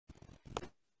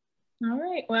All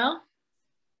right, well,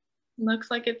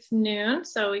 looks like it's noon,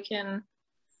 so we can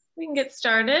get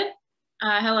started.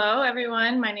 Hello,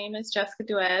 everyone. My name is Jessica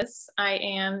Duez. I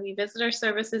am the Visitor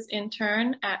Services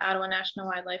Intern at Ottawa National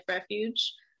Wildlife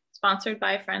Refuge, sponsored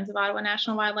by Friends of Ottawa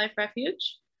National Wildlife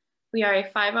Refuge. We are a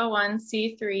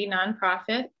 501c3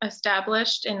 nonprofit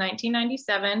established in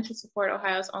 1997 to support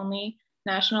Ohio's only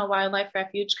National Wildlife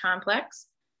Refuge complex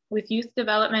with youth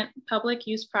development, public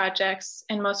use projects,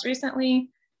 and most recently,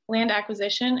 land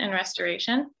acquisition and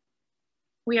restoration.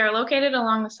 We are located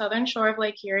along the southern shore of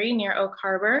Lake Erie near Oak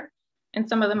Harbor and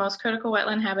some of the most critical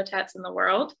wetland habitats in the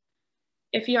world.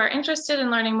 If you are interested in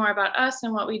learning more about us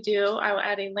and what we do, I will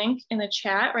add a link in the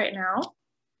chat right now.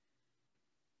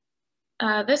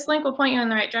 This link will point you in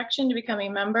the right direction to become a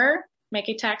member, make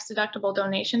a tax-deductible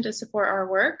donation to support our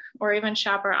work, or even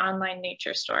shop our online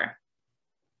nature store.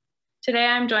 Today,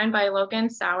 I'm joined by Logan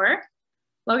Sauer.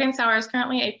 Logan Sauer is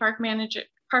currently a park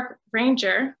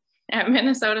ranger at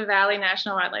Minnesota Valley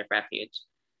National Wildlife Refuge.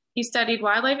 He studied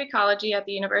wildlife ecology at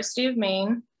the University of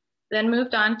Maine, then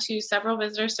moved on to several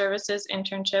visitor services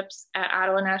internships at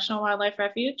Ottawa National Wildlife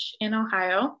Refuge in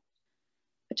Ohio,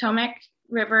 Potomac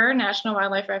River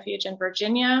NWR in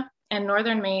Virginia, and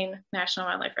Northern Maine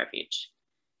NWR.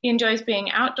 He enjoys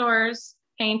being outdoors,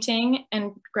 painting,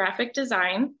 and graphic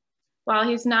design. While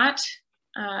he has not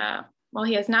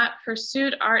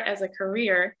pursued art as a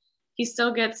career, he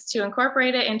still gets to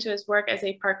incorporate it into his work as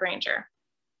a park ranger.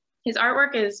 His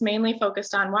artwork is mainly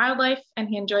focused on wildlife, and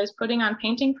he enjoys putting on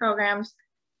painting programs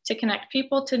to connect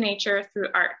people to nature through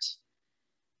art.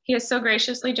 He has so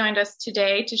graciously joined us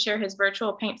today to share his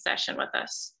virtual paint session with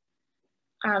us.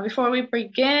 Before we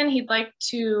begin, he'd like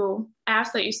to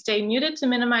ask that you stay muted to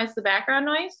minimize the background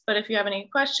noise, but if you have any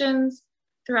questions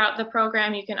throughout the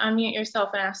program, you can unmute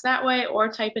yourself and ask that way or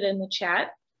type it in the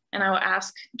chat, and I will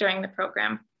ask during the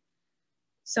program.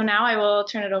 So now I will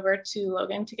turn it over to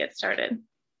Logan to get started.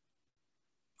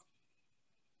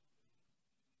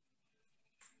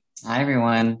 Hi,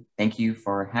 everyone. Thank you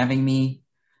for having me.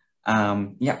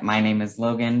 My name is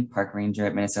Logan, park ranger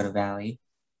at Minnesota Valley.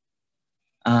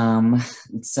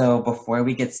 So before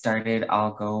we get started,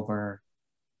 I'll go over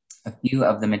a few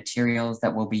of the materials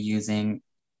that we'll be using.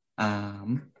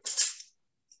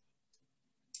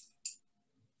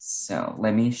 So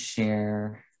let me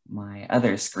share my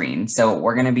other screen. So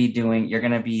you're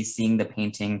gonna be seeing the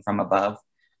painting from above.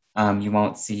 You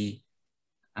won't see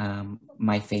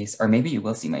my face, or maybe you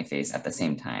will see my face at the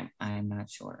same time. I'm not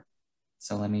sure.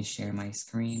 So let me share my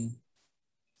screen.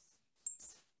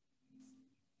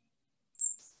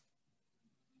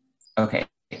 Okay,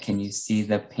 can you see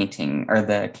the painting or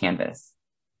the canvas?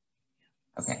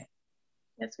 Okay.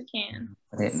 Yes, we can.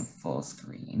 Put it in full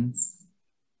screen.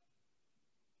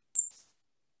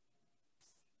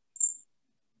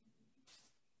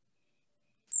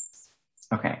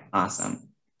 Okay, awesome.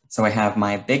 So I have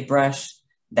my big brush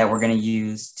that we're gonna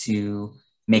use to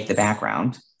make the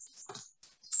background.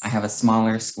 I have a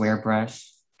smaller square brush,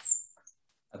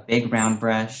 a big round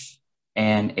brush,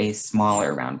 and a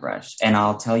smaller round brush. And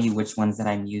I'll tell you which ones that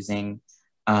I'm using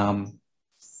at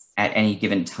any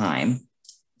given time.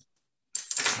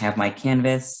 I have my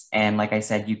canvas, and like I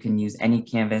said, you can use any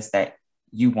canvas that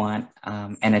you want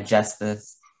and adjust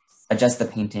the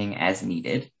painting as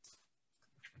needed.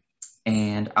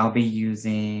 And I'll be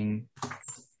using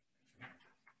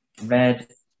red,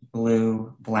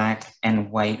 blue, black,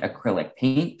 and white acrylic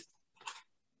paint.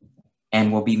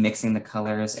 And we'll be mixing the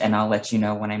colors, and I'll let you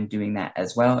know when I'm doing that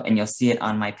as well. And you'll see it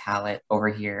on my palette over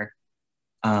here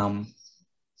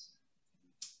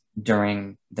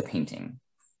during the painting.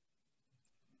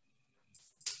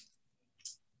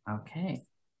 Okay.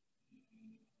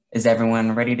 Is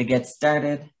everyone ready to get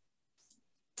started?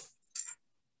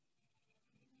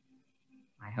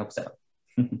 I hope so.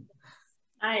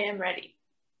 I am ready.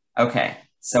 Okay,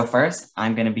 so first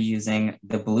I'm gonna be using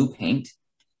the blue paint,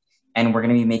 and we're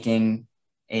gonna be making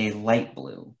a light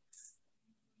blue.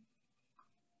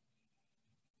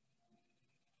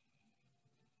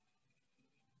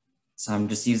 So I'm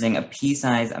just using a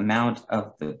pea-sized amount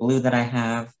of the blue that I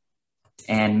have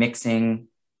and mixing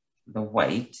the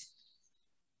white.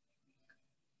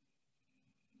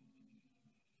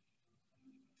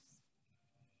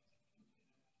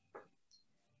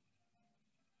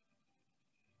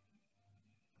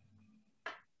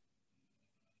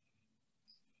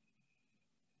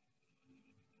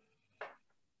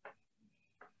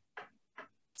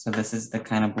 So this is the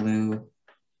kind of blue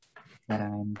that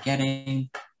I'm getting.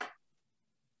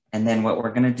 And then what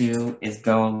we're gonna do is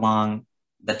go along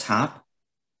the top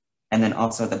and then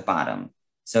also the bottom.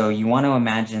 So you wanna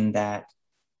imagine that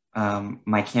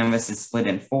my canvas is split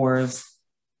in fours,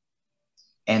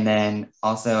 And then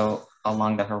also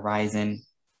along the horizon,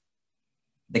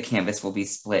 the canvas will be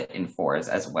split in 4s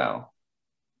as well.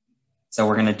 So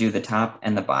we're gonna do the top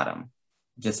and the bottom,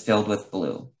 just filled with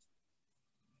blue.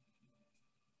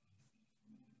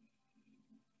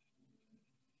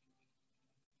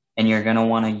 And you're gonna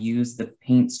wanna use the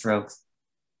paint strokes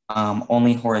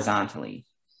only horizontally.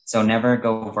 So never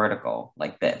go vertical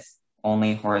like this,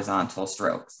 only horizontal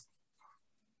strokes.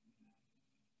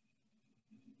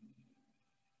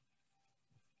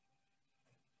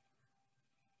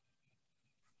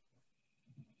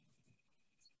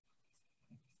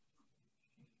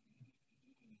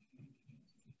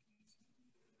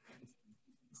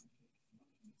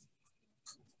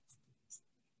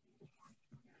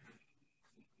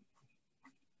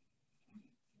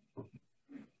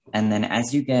 And then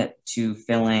as you get to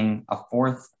filling a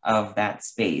 1/4 of that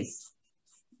space,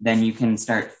 then you can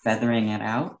start feathering it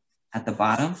out at the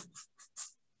bottom,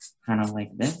 kind of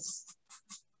like this.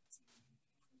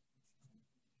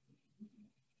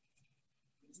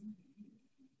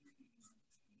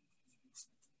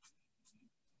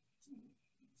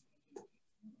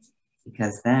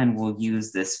 Because then we'll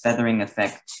use this feathering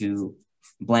effect to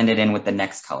blend it in with the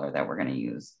next color that we're gonna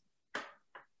use.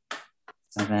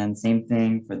 So then same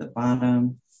thing for the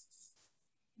bottom.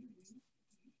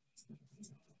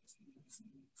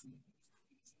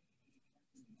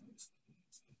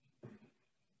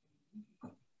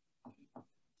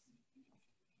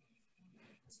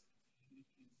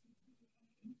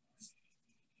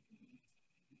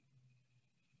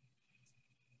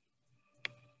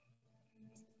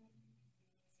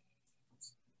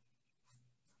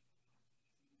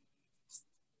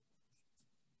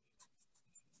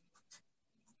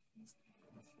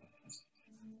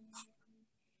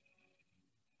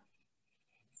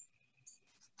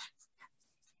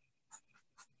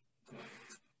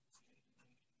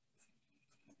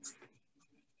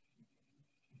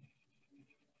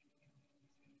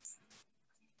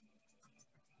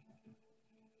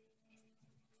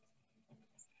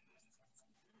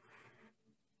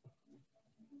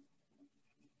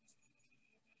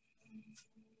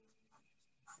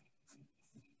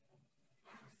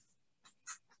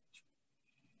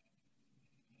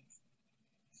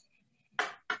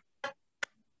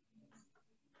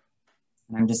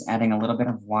 And I'm just adding a little bit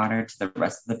of water to the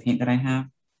rest of the paint that I have,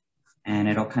 and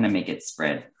it'll kind of make it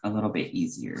spread a little bit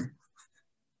easier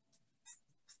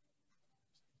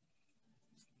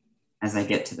as I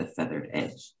get to the feathered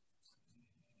edge.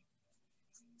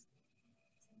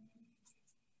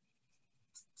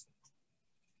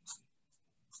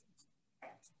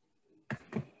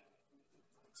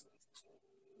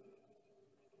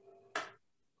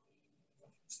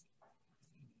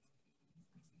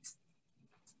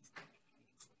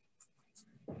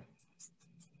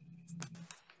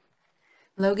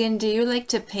 Logan, do you like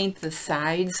to paint the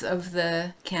sides of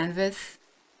the canvas?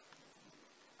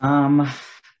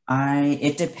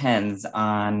 It depends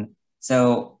on,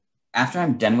 so after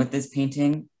I'm done with this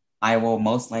painting, I will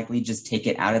most likely just take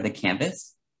it out of the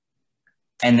canvas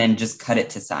and then just cut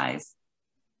it to size.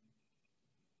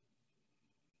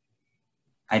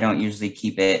 I don't usually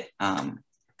keep it,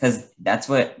 because that's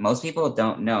what most people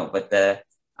don't know, but the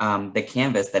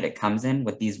canvas that it comes in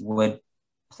with these wood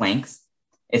planks,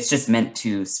 it's just meant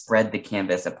to spread the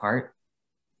canvas apart.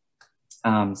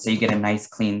 So you get a nice,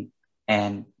 clean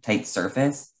and tight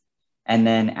surface. And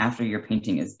then after your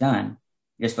painting is done,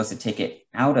 you're supposed to take it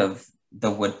out of the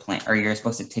wood plank, or you're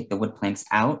supposed to take the wood planks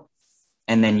out,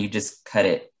 and then you just cut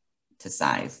it to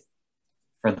size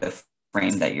for the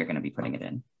frame that you're going to be putting it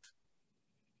in.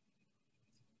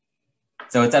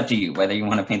 So it's up to you whether you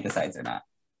want to paint the sides or not.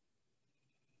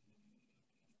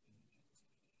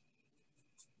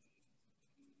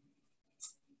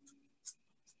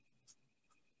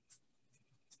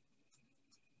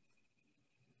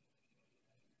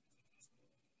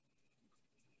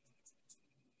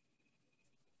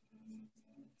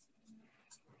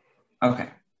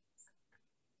 Okay.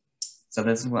 So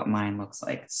this is what mine looks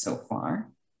like so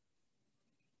far.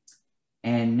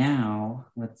 And now,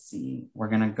 let's see, we're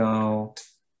gonna go,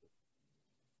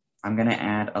 I'm gonna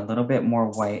add a little bit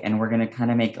more white, and we're gonna kind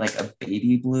of make like a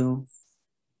baby blue.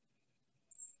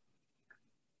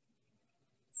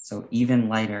 So even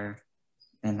lighter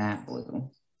than that blue.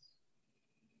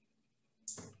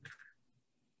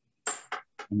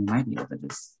 And you might be able to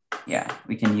just, yeah,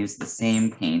 we can use the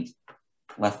same paint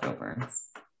left over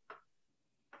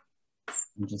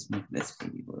and just make this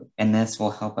baby blue. And this will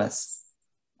help us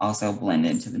also blend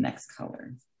into the next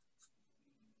color.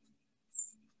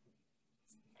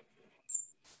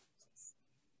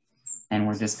 And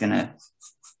we're just gonna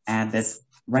add this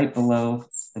right below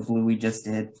the blue we just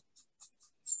did.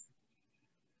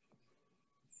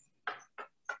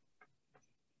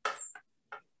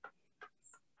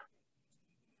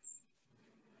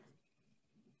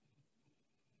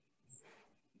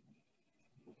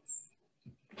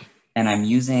 And I'm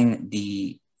using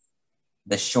the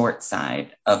short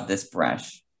side of this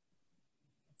brush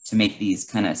to make these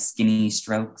kind of skinny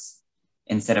strokes.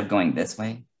 Instead of going this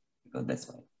way, go this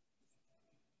way.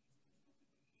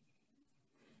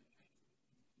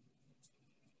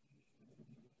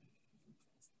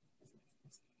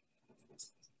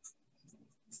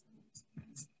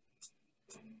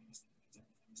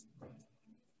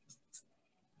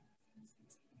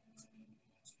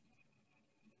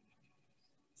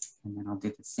 And then I'll do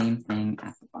the same thing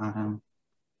at the bottom.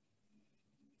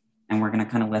 And we're gonna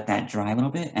kind of let that dry a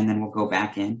little bit, and then we'll go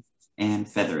back in and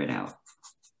feather it out.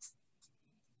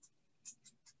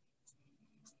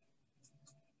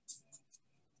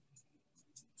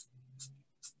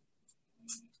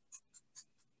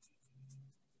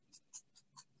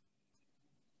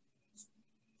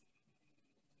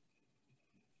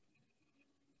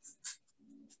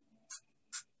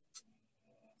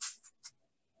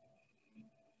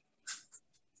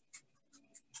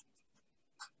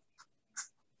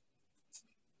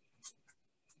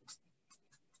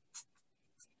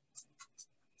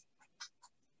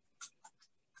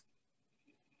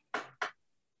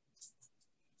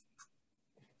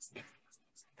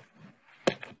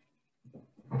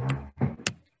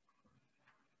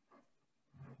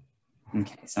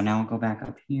 Okay, so now I'll go back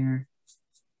up here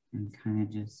and kind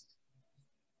of just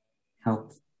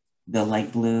help the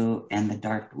light blue and the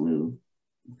dark blue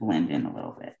blend in a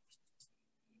little bit.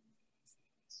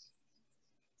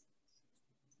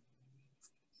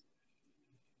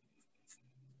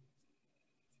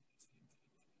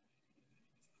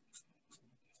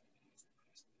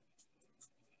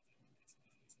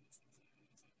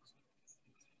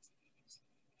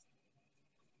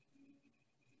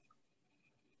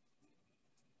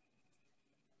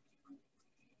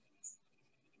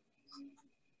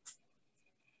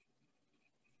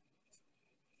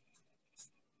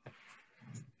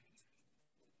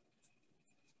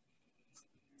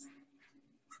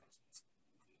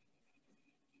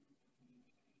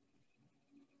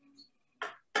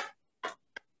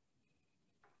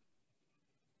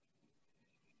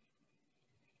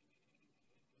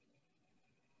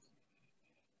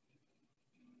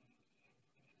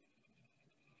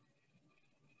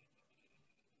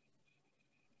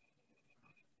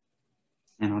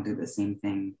 And I'll do the same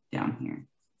thing down here.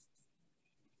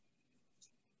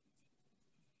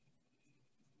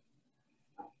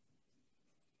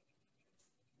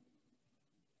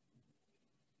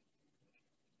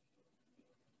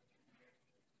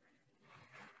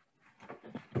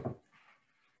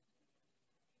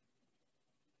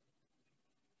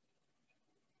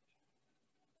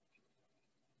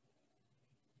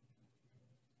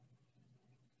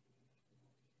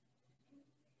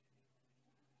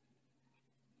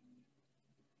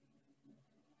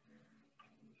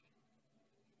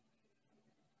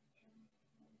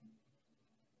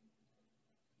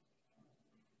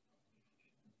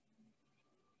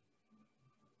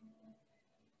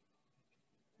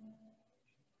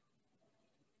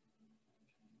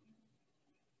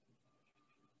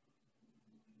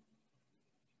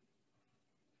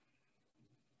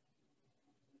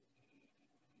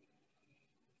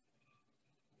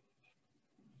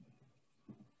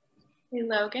 Hey,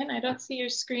 Logan, I don't see your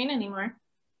screen anymore.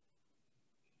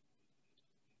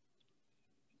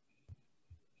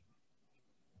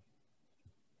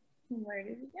 Where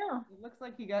did he go? It looks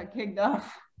like he got kicked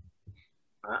off.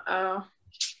 Uh-oh.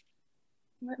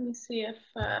 Let me see if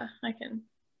I can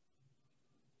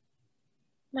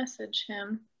message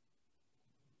him.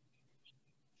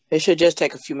 It should just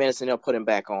take a few minutes and they'll put him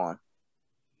back on.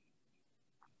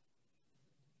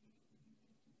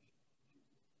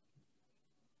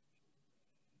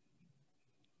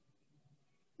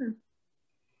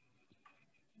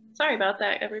 Sorry about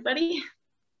that, everybody.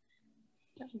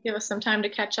 Give us some time to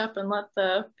catch up and let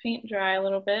the paint dry a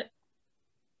little bit.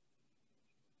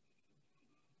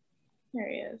 There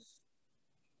he is.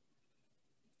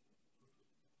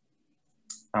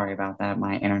 Sorry about that.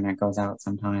 My internet goes out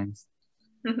sometimes.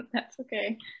 That's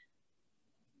okay.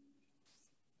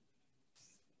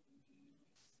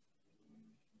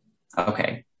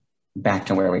 Okay, back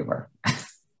to where we were.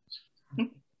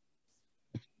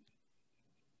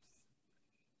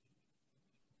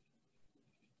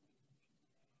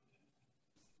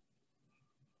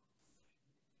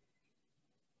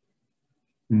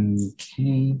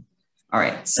 Okay. All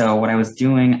right. So what I was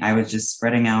doing, I was just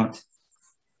spreading out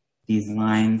these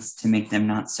lines to make them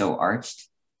not so arched.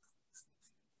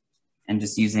 And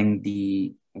just using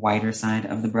the wider side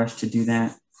of the brush to do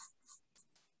that.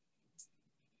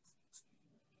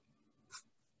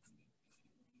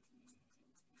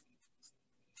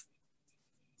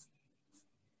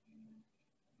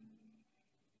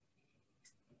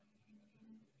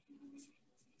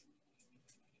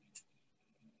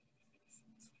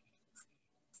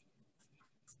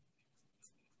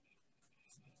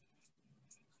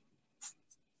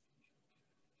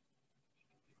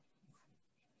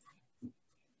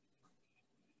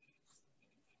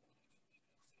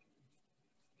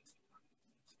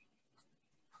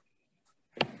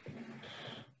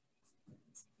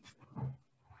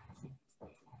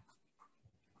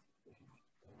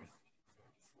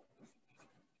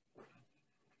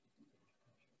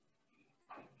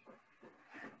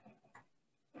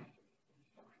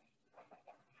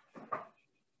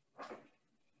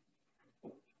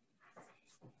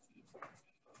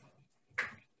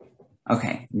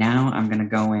 Okay, now I'm gonna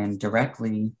go in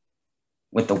directly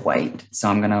with the white. So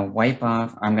I'm gonna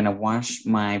I'm gonna wash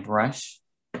my brush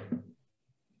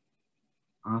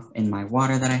off in my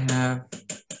water that I have,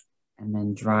 and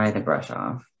then dry the brush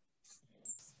off.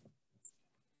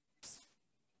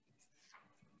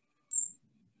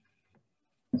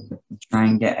 Try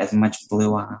and get as much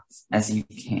blue off as you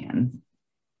can.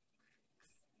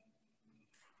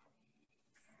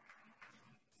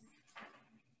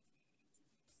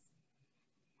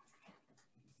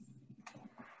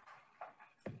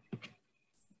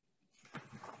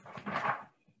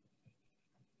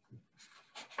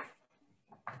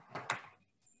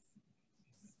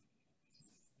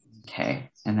 Okay,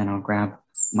 and then I'll grab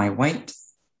my white.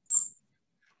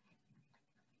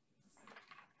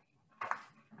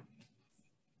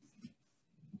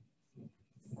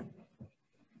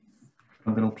 A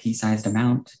little pea-sized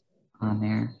amount on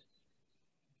there.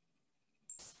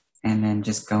 And then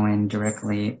just go in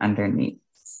directly underneath.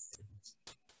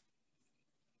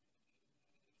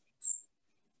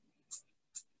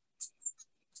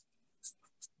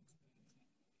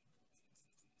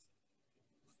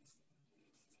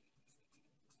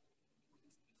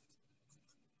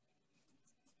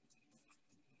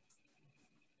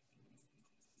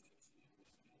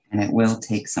 And it will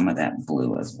take some of that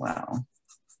blue as well.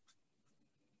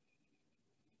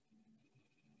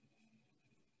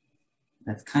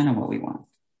 That's kind of what we want.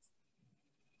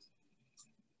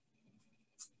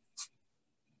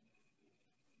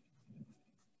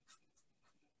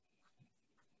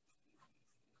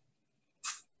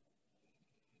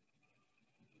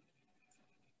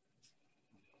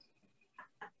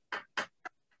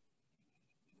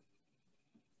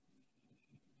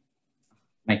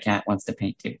 My cat wants to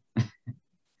paint too.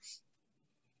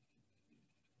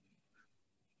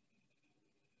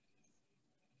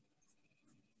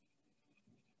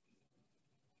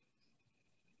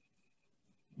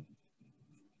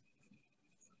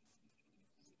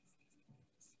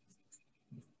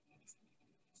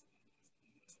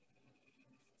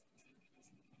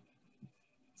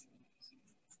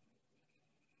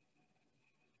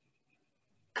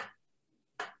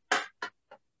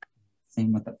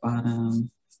 Same with the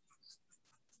bottom.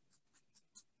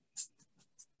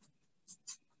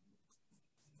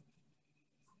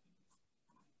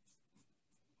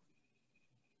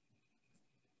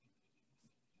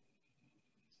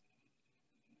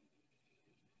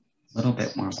 A little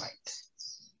bit more white.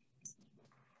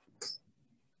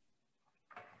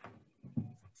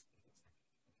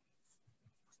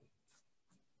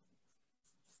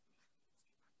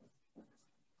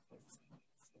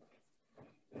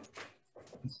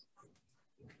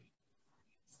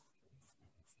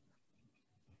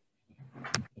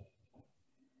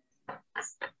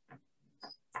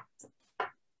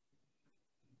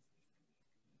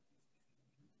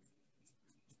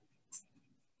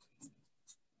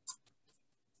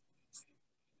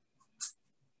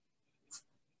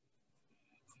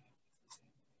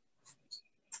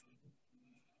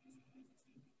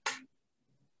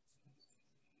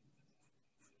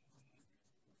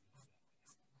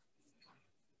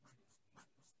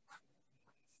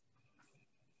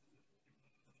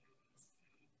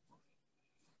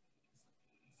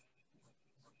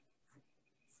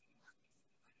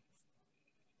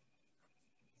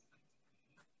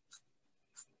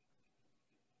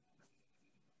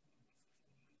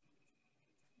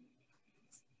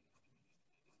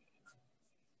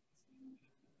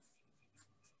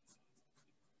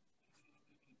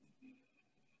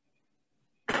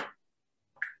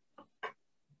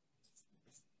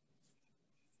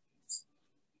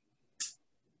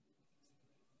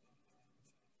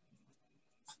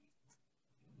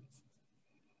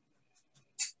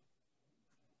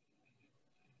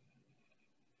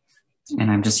 And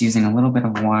I'm just using a little bit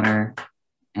of water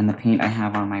and the paint I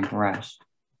have on my brush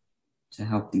to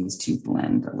help these two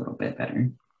blend a little bit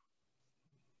better.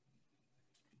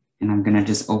 And I'm gonna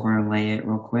just overlay it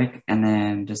real quick and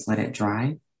then just let it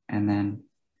dry. And then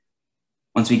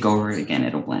once we go over it again,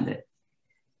 it'll blend it.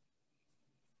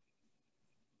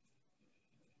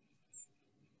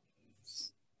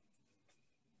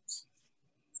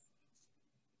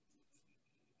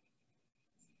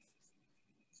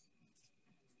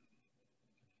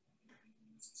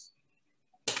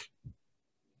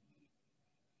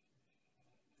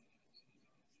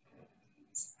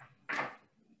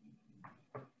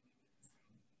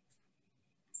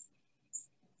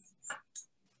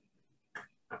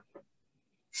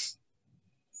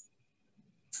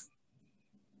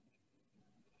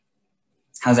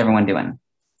 How's everyone doing?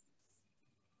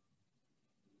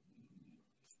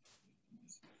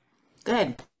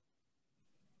 Good.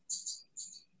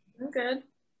 I'm good.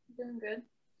 Doing good.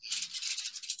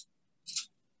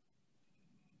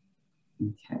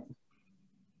 Okay.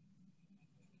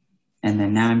 And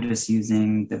then now I'm just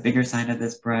using the bigger side of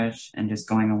this brush and just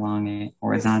going along it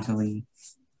horizontally.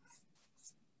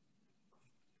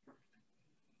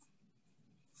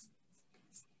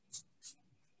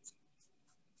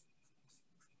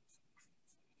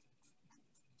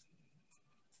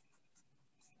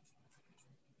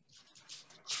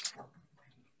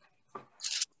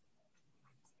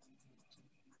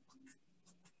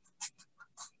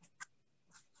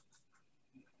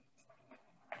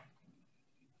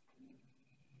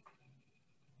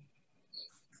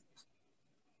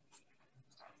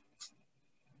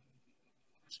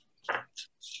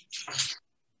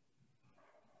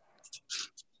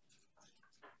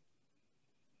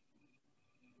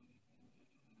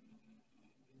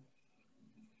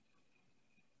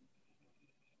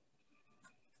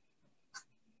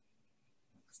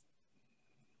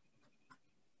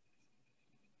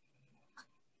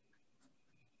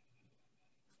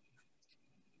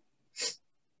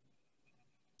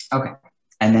 Okay,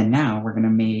 and then now we're gonna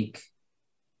make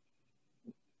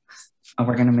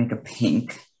a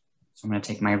pink. So I'm gonna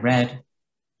take my red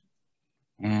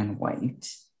and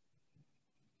white.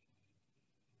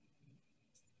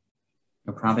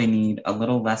 You'll probably need a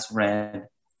little less red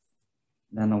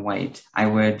than the white. I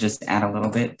would just add a little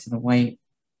bit to the white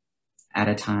at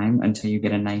a time until you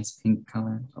get a nice pink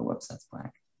color. Oh, whoops, that's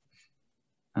black.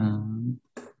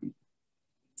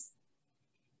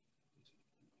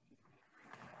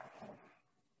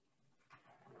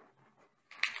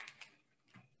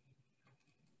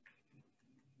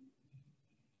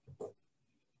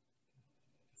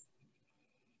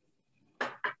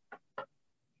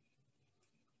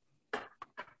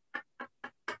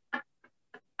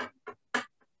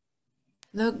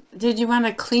 Look, did you want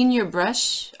to clean your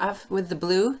brush off with the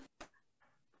blue?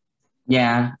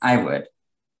 Yeah, I would.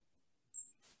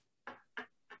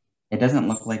 It doesn't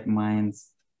look like mine's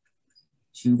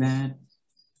too bad.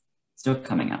 Still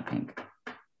coming out pink.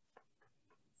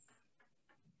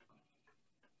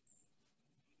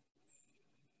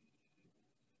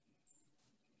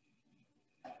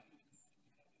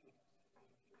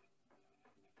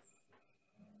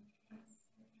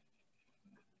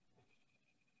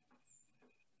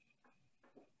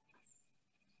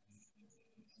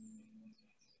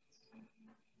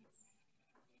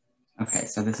 Okay,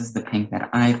 so this is the pink that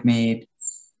I've made.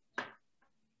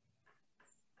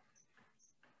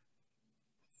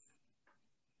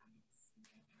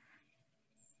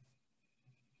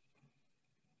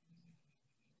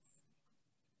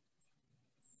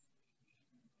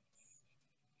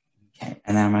 Okay,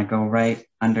 and then I'm gonna go right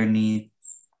underneath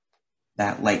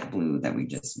that light blue that we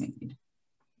just made.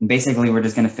 And basically, we're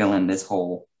just gonna fill in this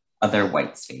whole other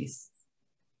white space.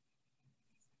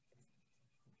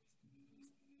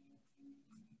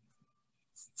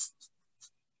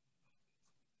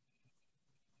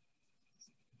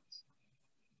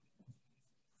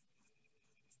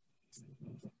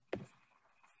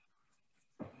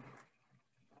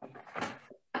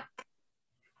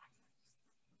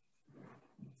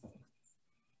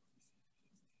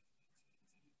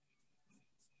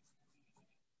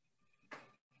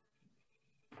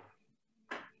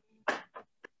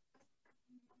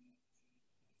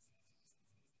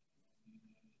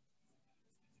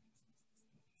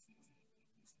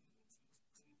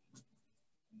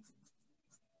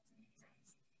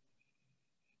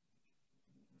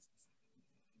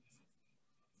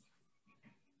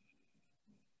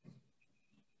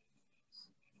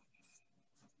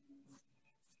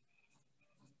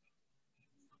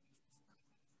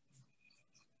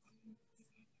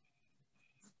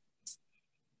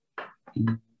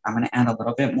 I'm gonna add a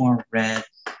little bit more red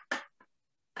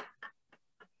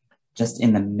just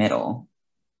in the middle.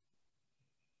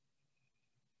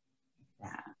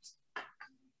 Like that.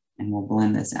 And we'll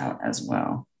blend this out as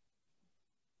well.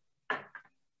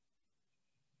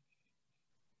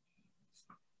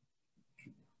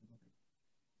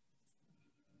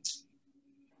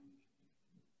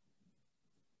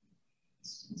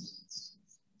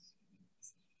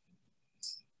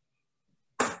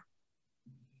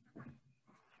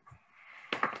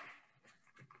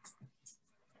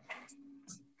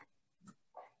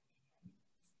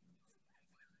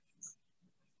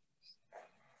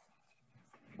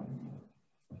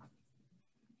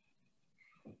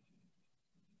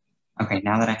 Okay,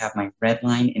 now that I have my red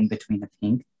line in between the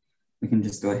pink, we can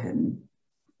just go ahead and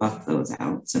buff those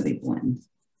out so they blend.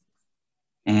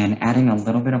 And adding a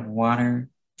little bit of water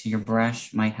to your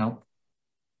brush might help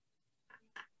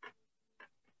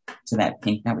to that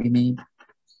pink that we made.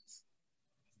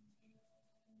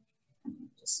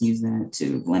 Just use that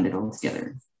to blend it all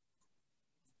together.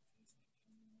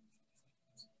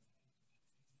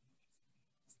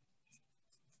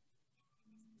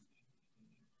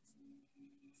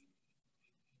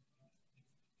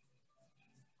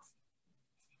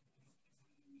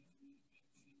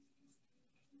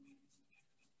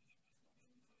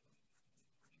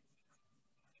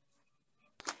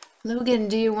 Logan,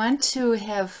 do you want to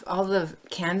have all the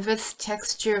canvas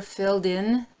texture filled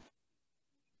in?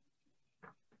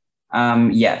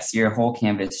 Yes, your whole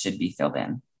canvas should be filled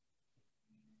in.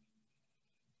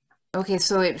 Okay,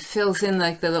 so it fills in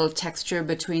like the little texture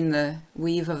between the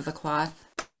weave of the cloth?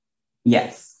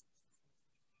 Yes.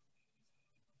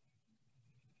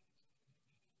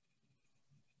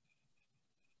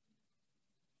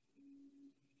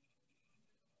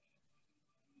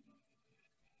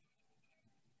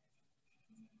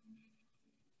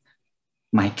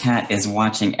 My cat is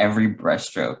watching every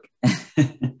brushstroke.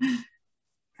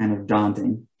 Kind of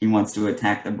daunting. He wants to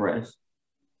attack the brush.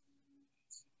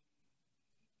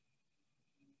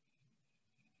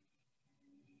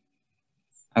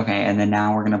 Okay, and then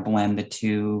now we're gonna blend the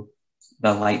two,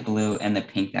 the light blue and the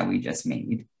pink that we just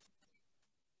made.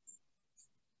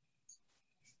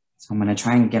 So I'm gonna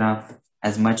try and get off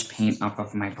as much paint off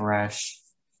of my brush,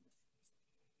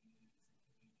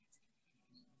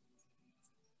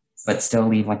 but still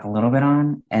leave like a little bit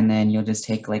on. And then you'll just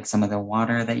take like some of the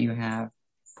water that you have.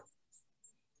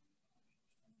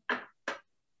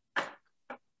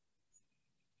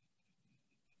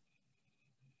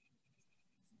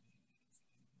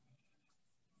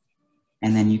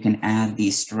 And then you can add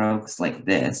these strokes like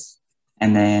this.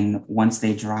 And then once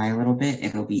they dry a little bit,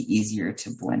 it'll be easier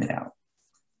to blend it out.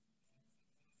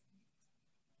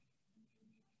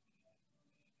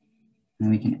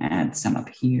 And we can add some up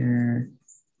here.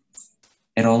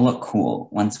 It'll look cool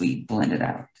once we blend it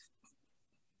out.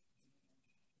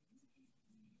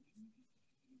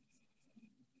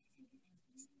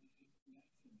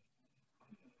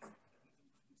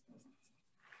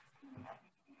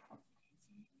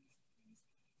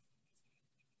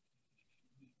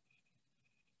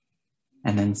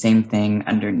 And then same thing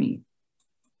underneath.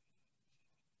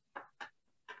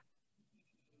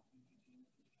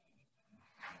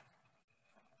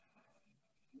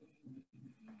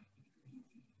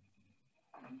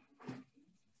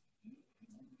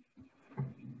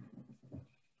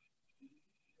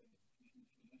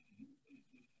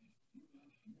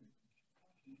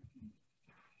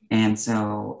 And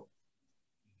so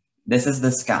this is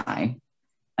the sky.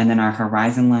 And then our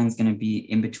horizon line is going to be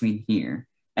in between here.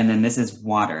 And then this is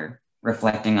water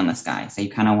reflecting on the sky. So you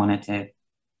kind of want it to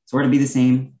sort of be the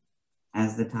same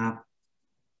as the top.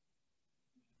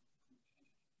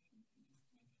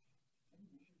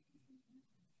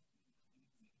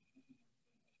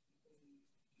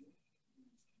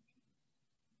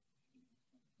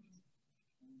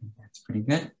 That's pretty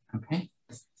good. Okay.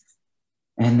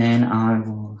 And then I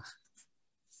will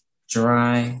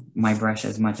dry my brush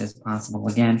as much as possible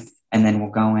again. And then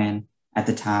we'll go in at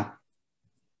the top.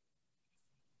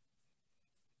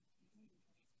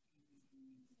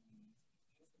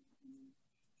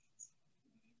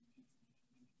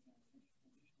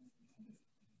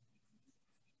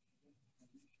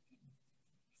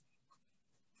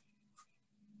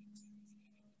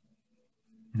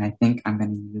 And I think I'm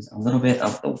going to use a little bit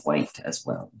of the white as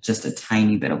well, just a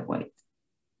tiny bit of white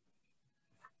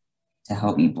to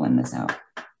help me blend this out.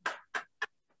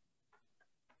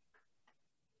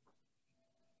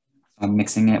 I'm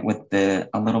mixing it with a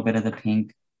little bit of the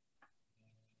pink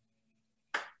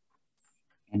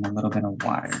and a little bit of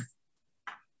water.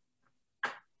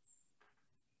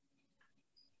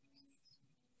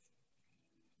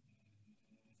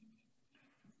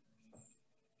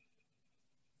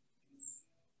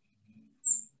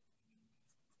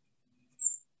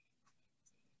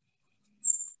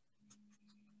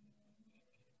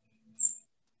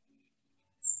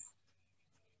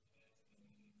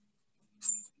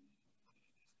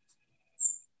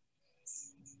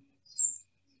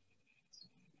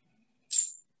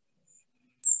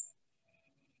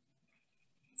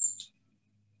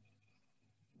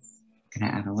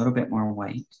 gonna add a little bit more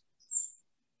white.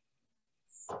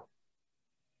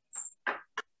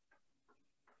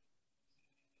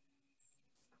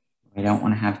 I don't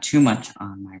want to have too much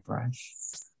on my brush.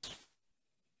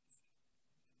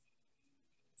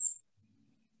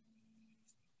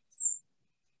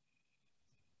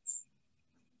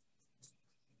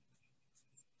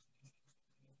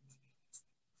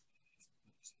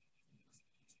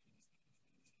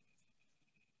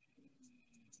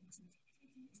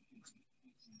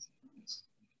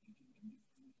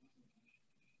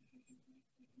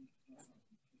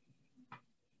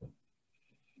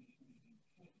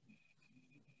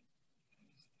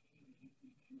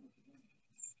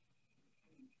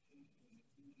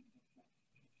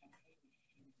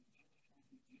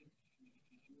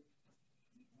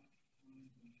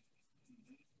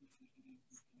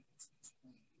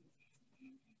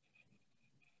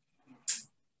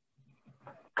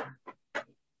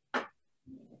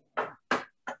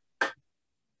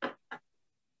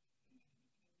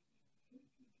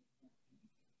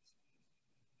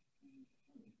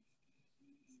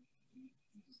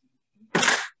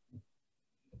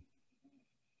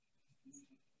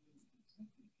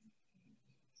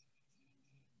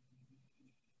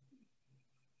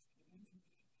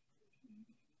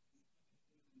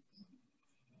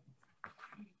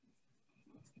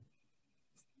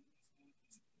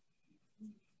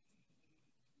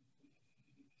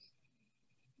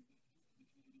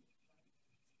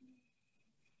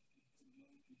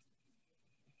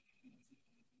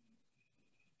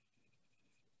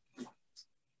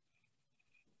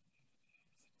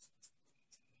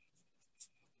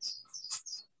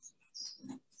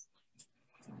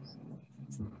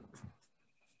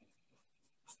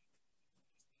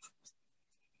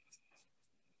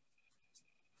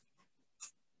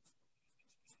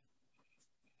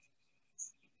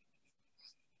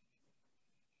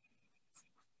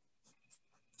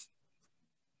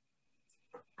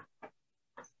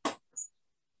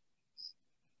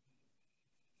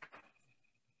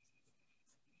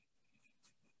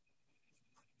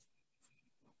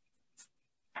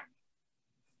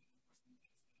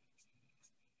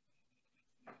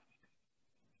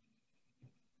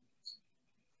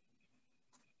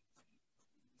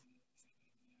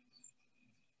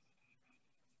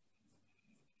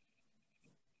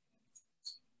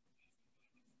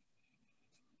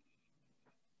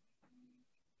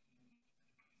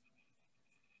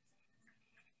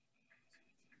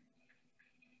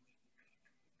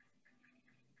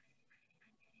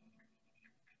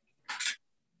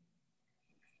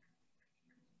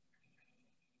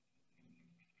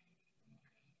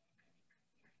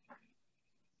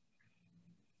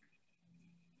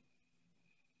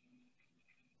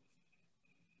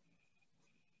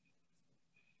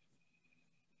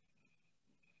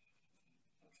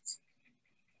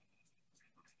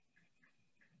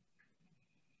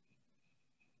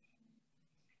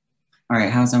 All right,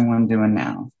 how's everyone doing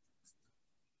now?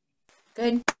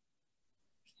 Good.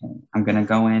 Okay, I'm gonna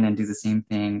go in and do the same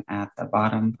thing at the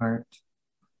bottom part,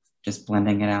 just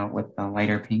blending it out with the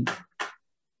lighter pink.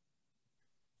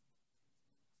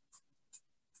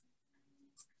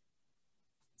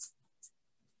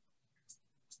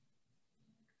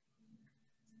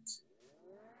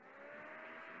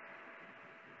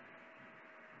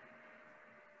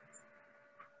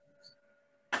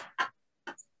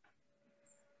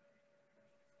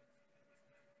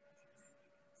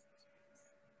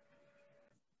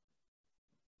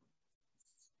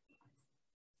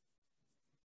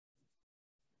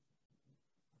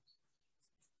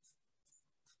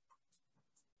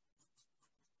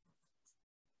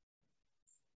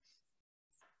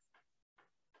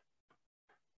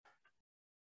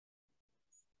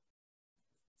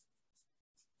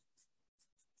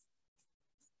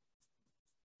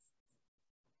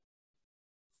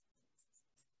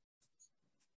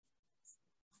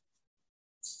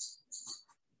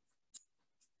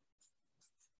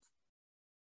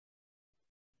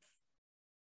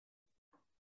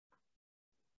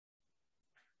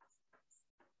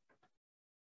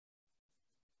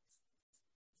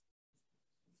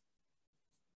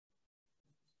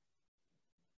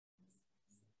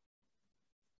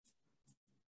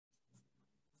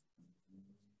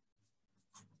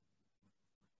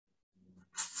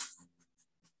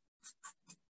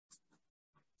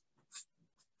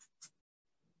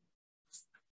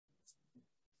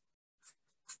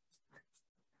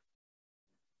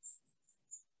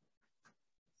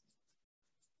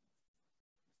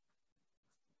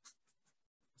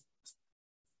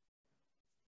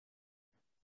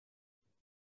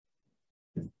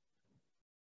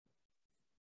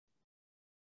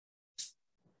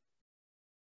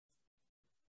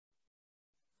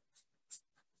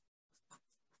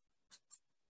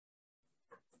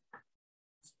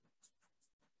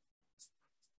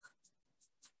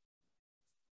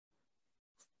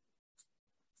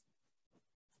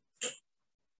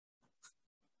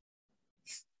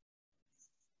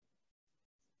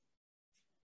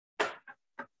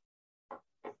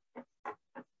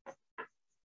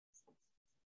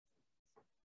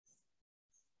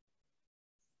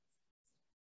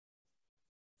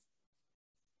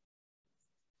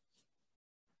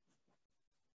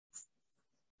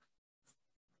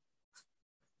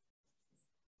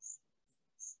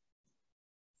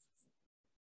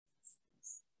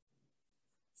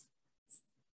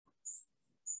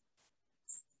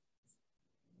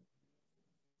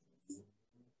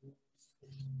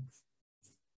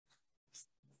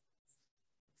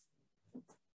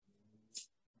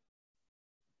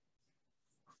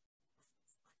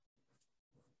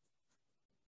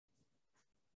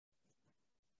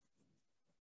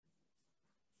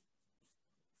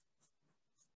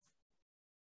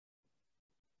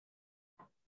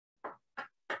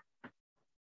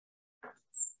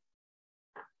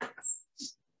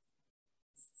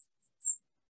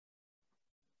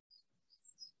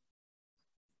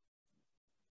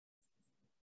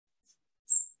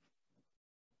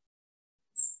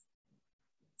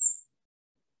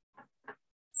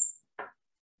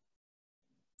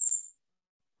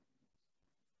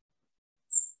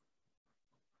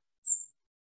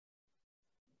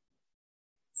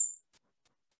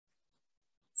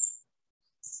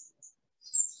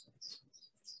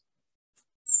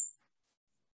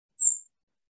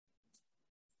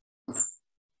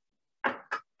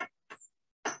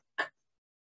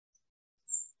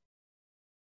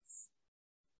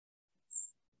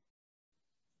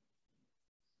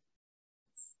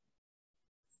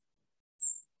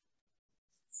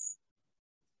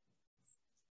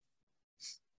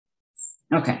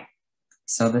 Okay,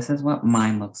 so this is what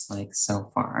mine looks like so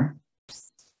far.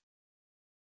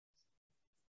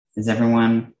 Is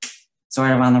everyone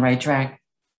sort of on the right track?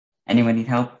 Anyone need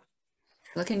help?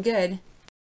 Looking good.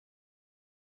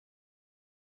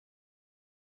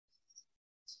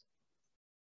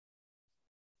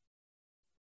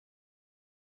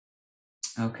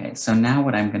 Okay, so now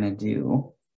what I'm gonna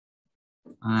do,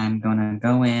 I'm gonna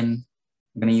go in,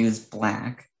 I'm gonna use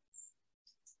black.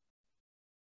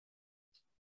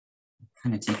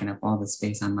 Kind of taking up all the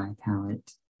space on my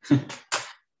palette.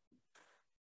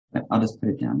 But I'll just put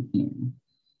it down here.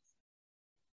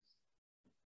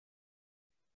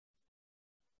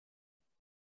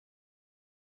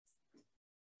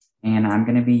 And I'm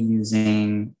gonna be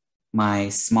using my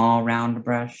small round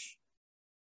brush.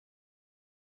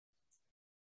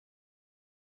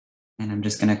 And I'm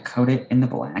just gonna coat it in the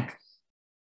black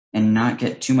and not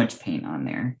get too much paint on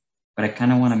there. But I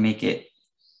kind of wanna make it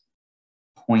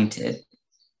pointed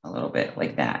a little bit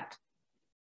like that.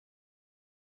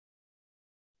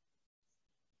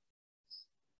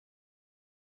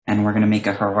 And we're gonna make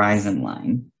a horizon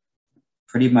line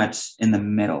pretty much in the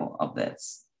middle of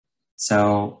this.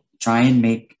 So try and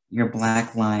make your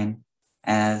black line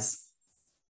as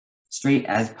straight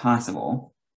as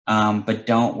possible, but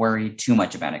don't worry too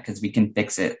much about it because we can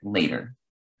fix it later.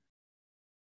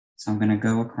 So I'm gonna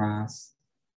go across.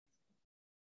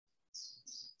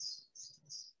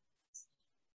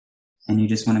 And you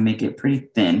just wanna make it pretty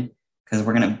thin because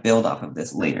we're gonna build off of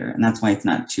this later. And that's why it's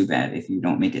not too bad if you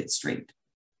don't make it straight.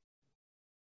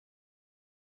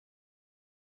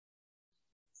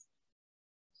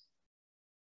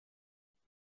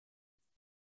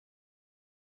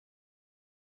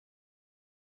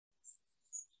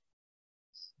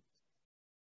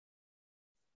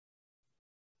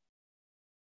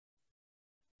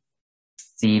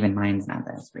 See, even mine's not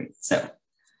that straight. So,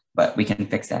 but we can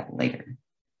fix that later.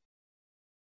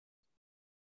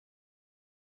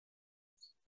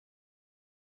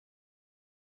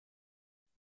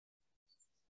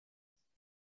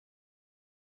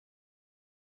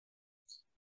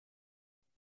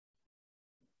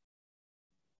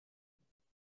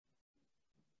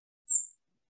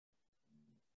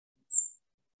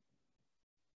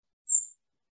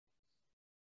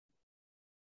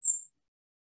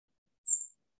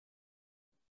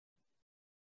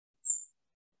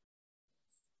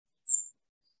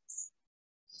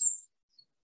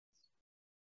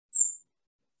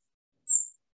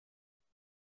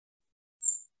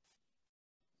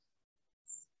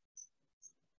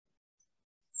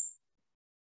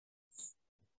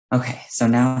 Okay, so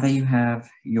now that you have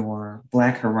your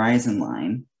black horizon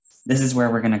line, this is where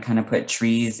we're gonna kind of put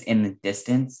trees in the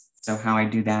distance. So how I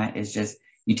do that is just,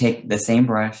 you take the same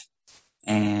brush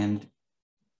and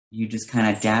you just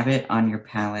kind of dab it on your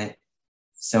palette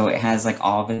so it has like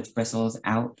all of its bristles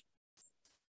out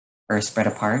or spread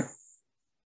apart.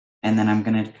 And then I'm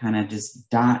gonna kind of just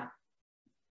dot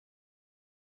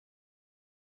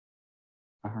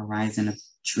a horizon of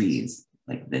trees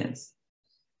like this.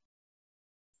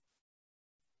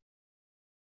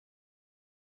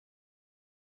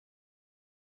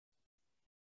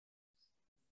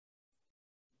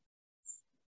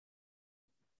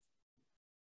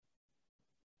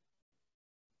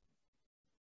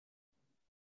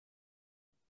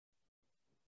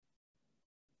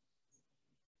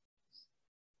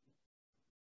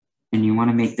 And you want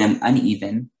to make them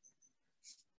uneven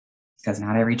because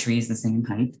not every tree is the same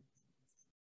height.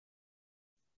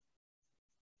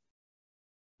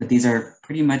 But these are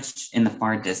pretty much in the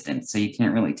far distance, so you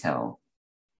can't really tell.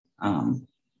 You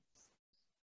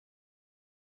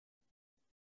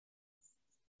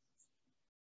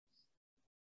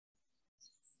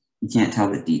can't tell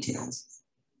the details.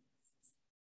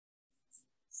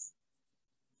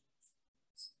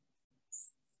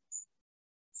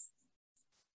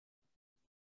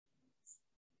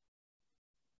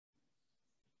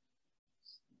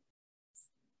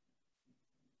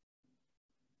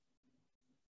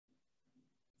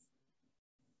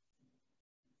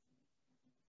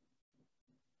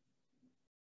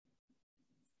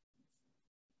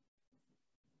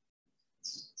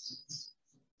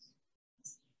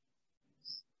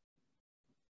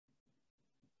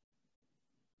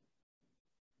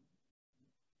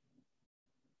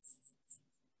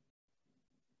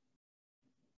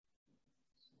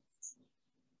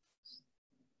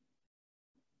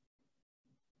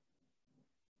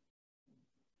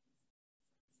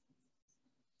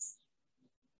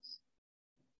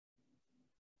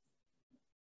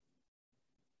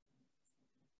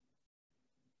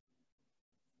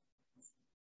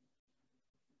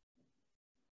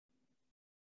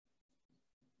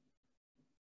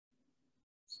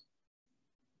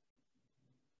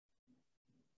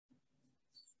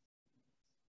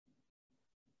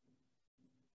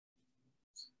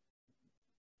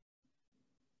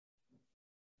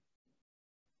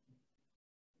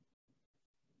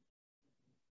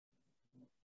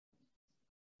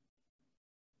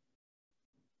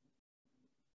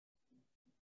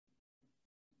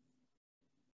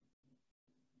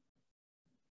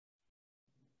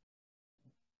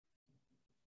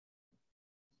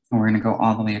 And we're gonna go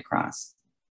all the way across.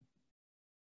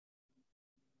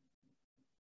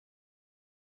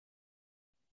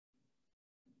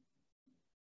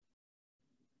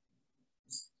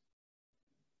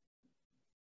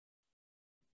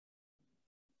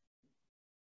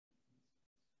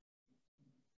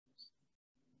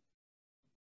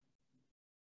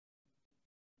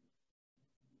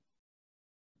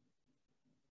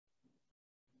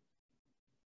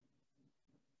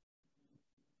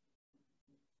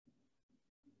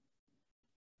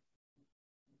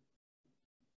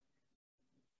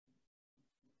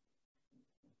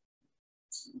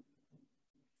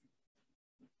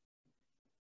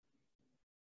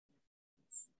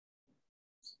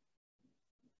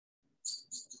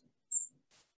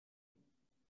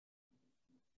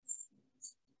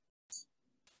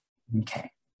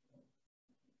 Okay.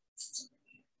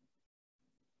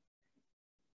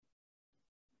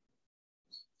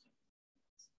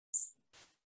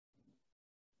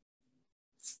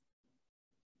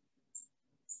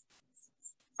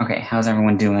 Okay, how's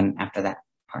everyone doing after that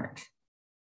part?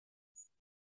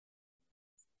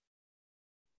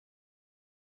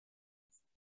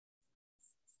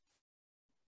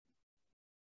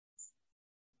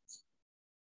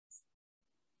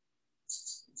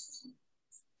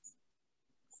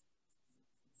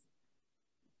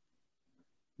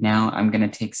 Now I'm gonna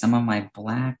take some of my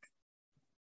black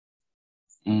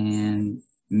and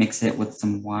mix it with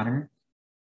some water.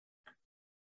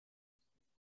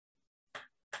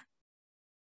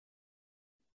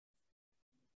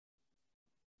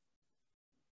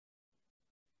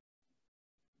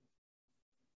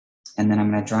 And then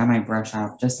I'm gonna dry my brush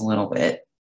off just a little bit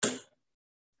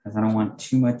because I don't want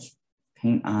too much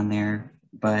paint on there,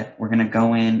 but we're gonna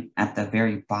go in at the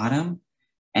very bottom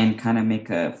and kind of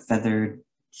make a feathered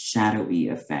shadowy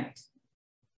effect.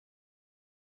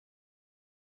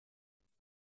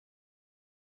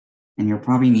 And you'll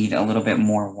probably need a little bit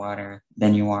more water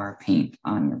than you are paint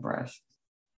on your brush.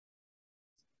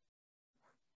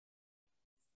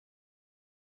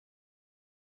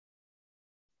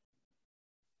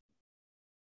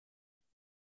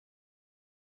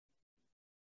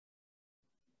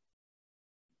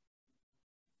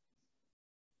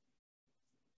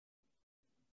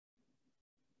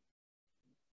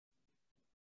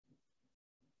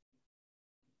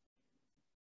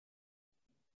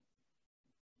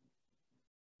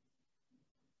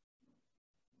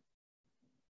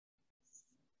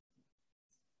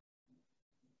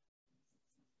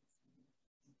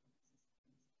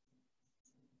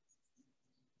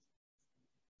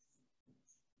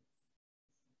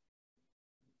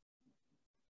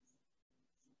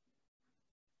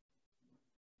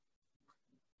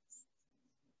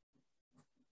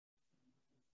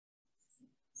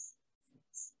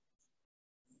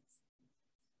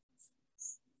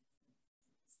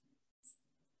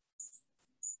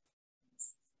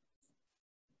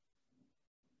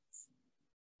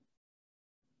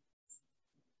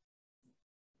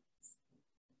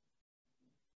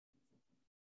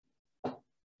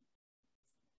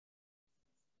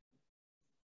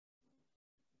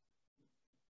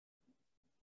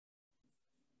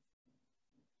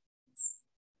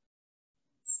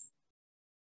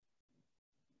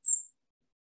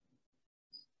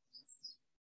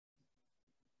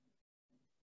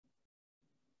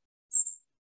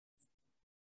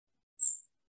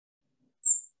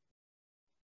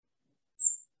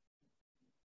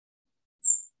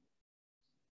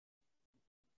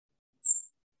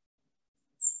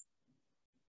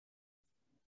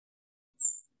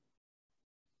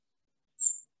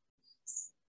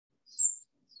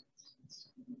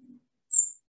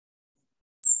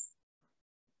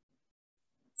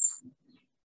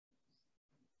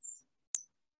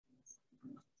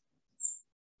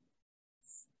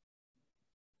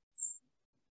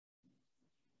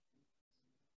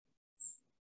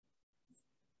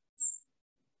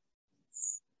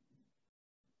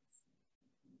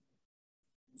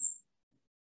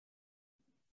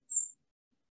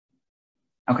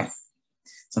 Okay,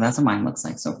 so that's what mine looks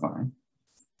like so far.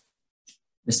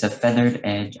 Just a feathered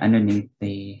edge underneath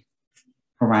the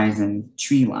horizon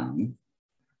tree line.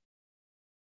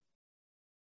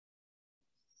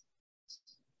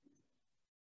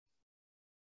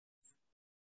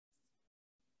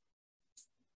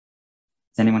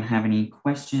 Does anyone have any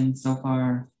questions so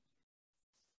far?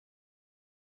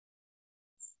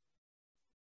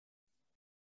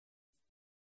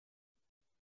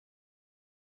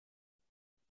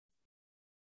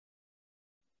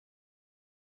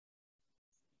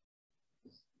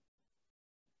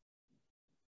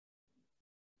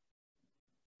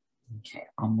 Okay,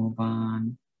 I'll move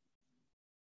on.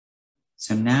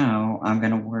 So now I'm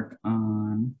gonna work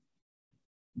on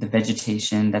the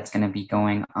vegetation that's gonna be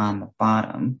going on the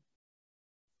bottom.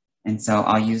 And so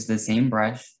I'll use the same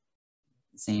brush,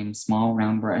 same small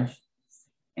round brush,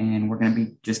 and we're gonna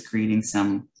be just creating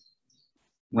some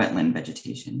wetland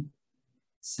vegetation.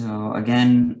 So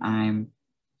again, I'm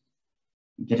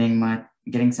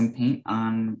getting some paint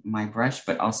on my brush,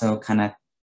 but also kind of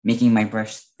making my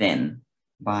brush thin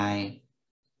by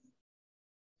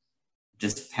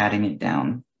just patting it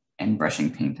down and brushing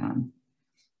paint on.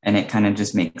 And it kind of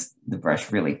just makes the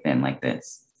brush really thin like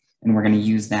this. And we're going to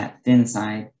use that thin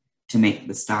side to make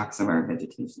the stalks of our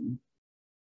vegetation.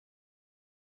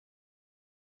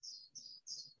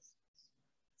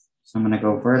 So I'm going to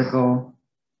go vertical.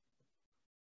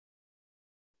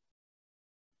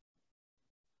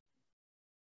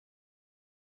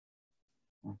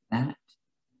 Like that.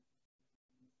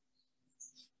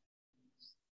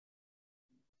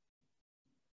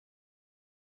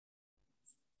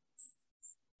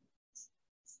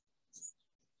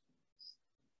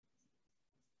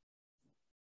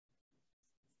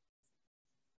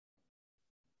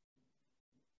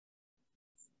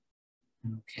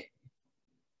 Okay.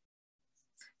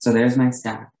 So there's my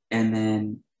stack. And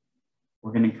then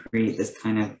we're going to create this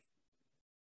kind of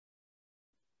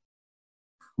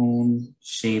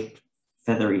cone-shaped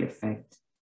feathery effect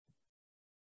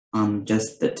on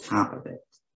just the top of it.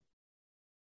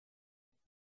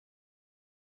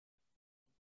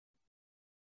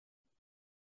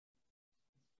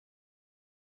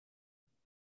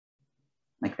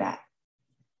 Like that.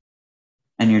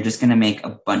 And you're just gonna make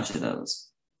a bunch of those.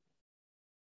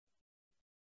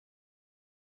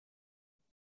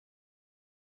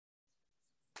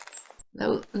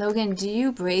 Logan, do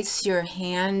you brace your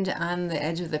hand on the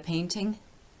edge of the painting?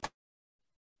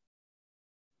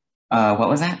 What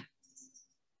was that?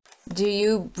 Do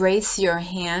you brace your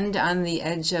hand on the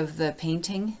edge of the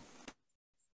painting?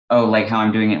 Oh, like how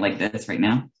I'm doing it like this right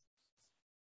now?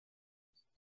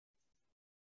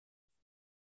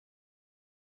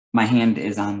 My hand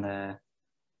is on the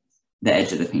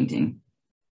edge of the painting,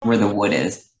 where the wood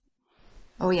is.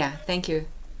 Oh yeah, thank you.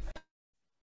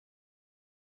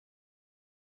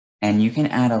 And you can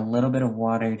add a little bit of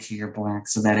water to your black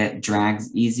so that it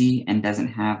drags easy and doesn't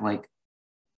have like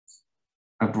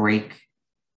a break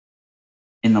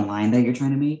in the line that you're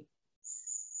trying to make.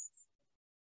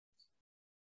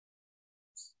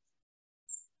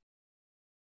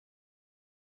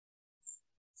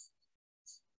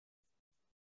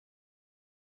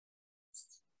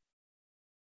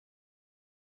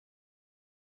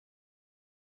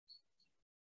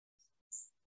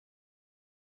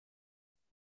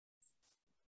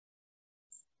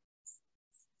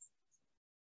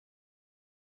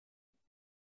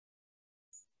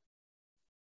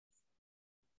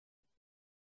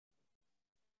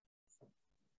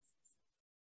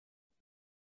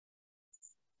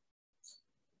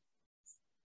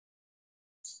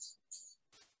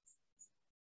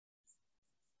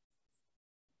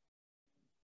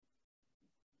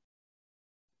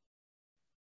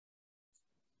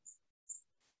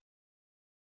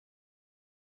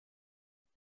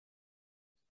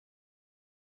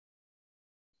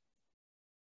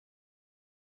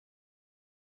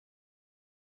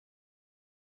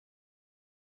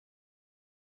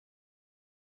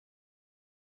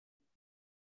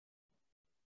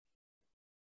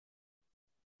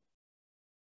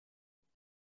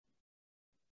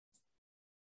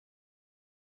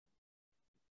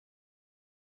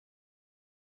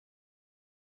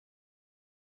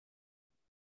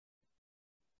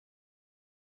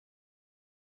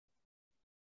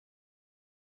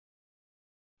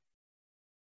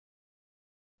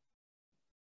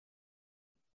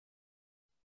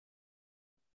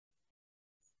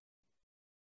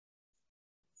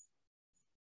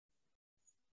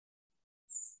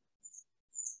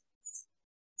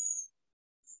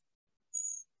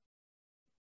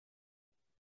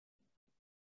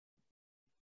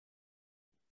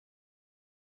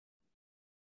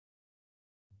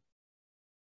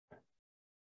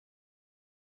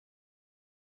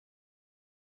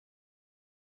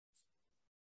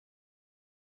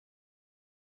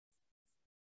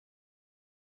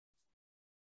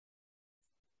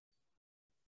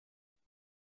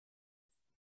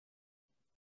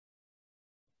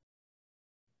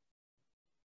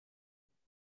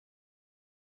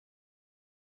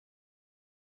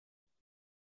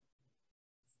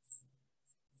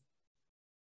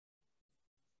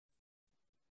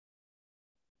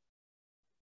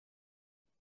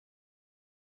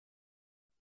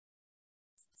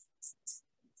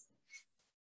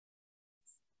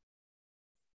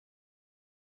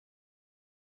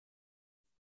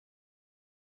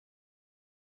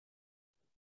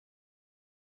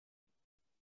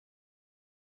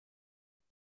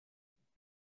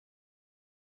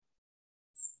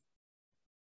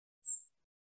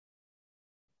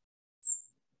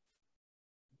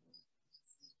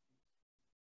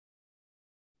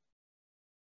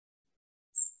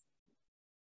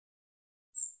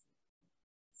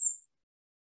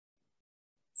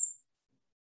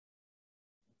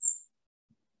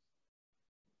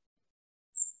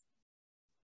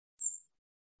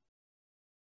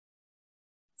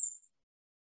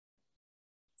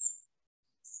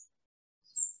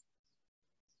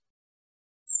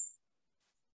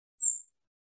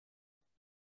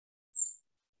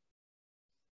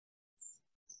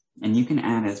 And you can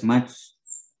add as much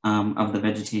of the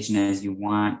vegetation as you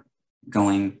want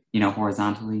going,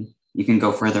 horizontally. You can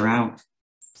go further out.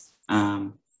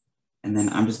 And then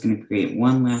I'm just going to create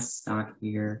one last stalk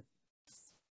here.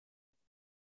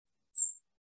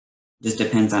 Just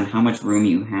depends on how much room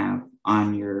you have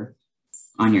on your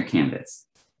canvas.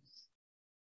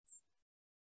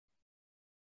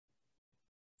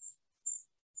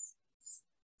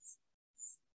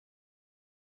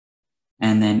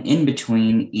 And then in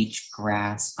between each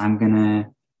grass, I'm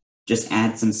gonna just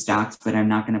add some stalks, but I'm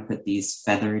not gonna put these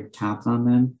feathered tops on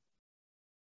them.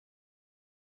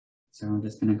 So I'm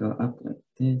just gonna go up like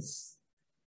this.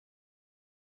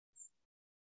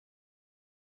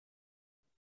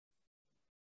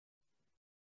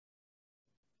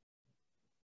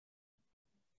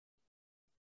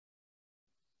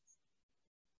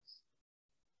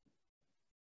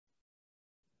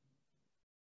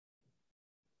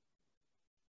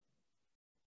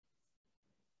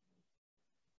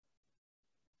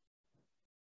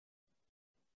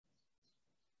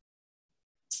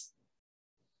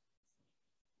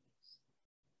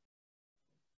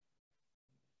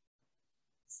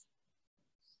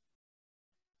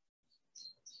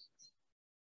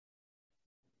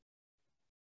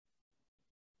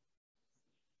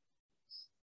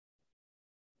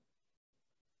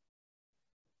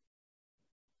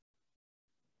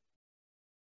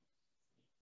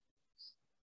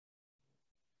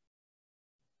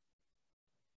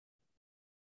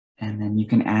 And then you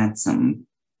can add some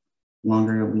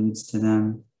longer leaves to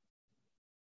them.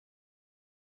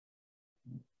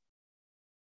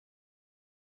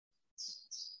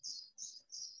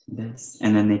 This,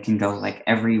 and then they can go like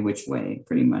every which way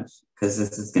pretty much, because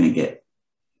this is going to get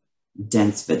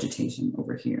dense vegetation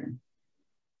over here.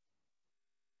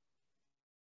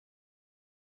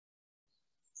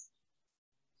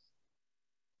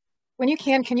 When you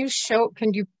can you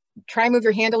try and move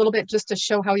your hand a little bit just to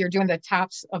show how you're doing the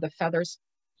tops of the feathers,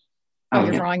 how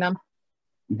you're drawing them?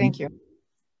 Thank you.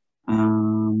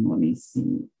 Let me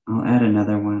see. I'll add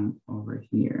another one over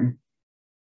here.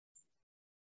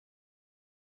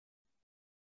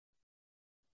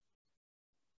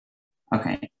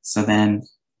 Okay, so then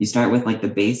you start with like the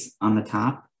base on the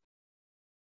top.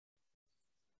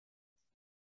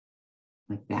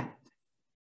 Like that.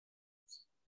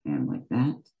 And like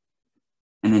that.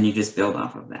 And then you just build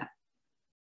off of that.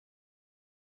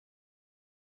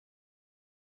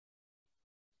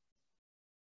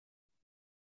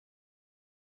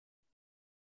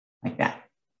 Like that.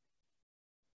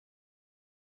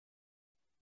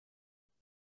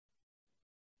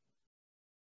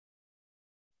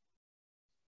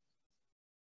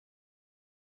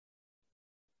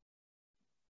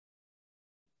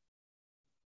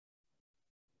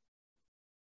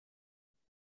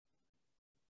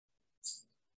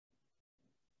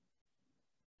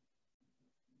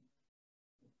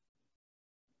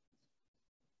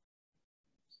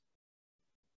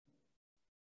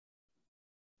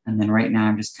 And then right now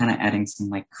I'm just kind of adding some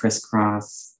like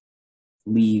crisscross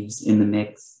leaves in the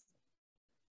mix.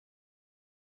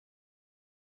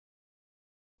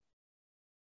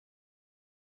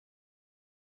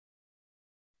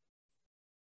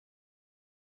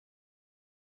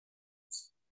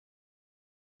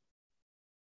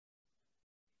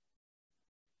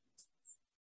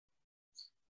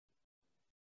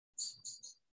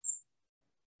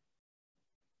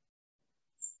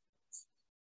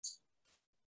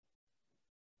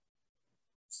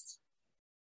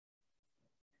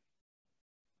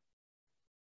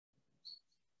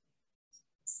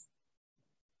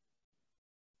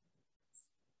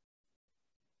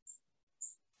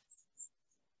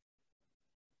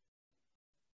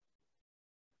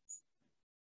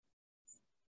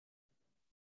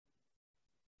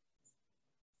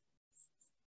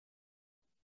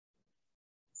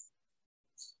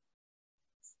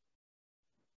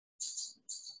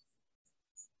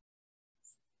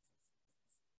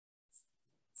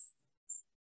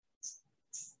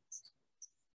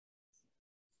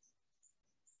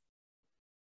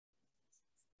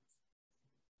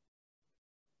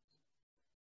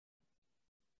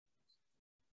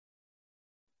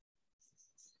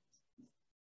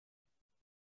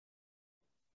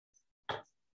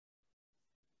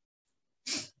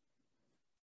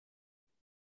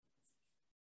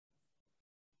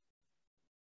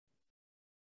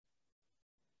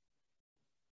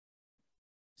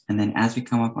 And then as we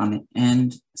come up on the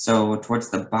end, so towards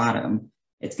the bottom,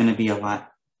 it's going to be a lot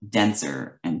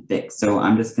denser and thick. So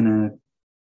I'm just going to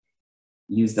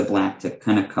use the black to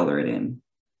kind of color it in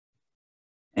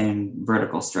and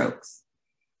vertical strokes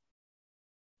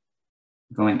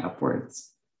going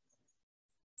upwards.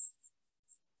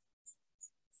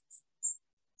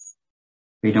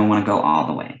 but you don't want to go all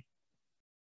the way.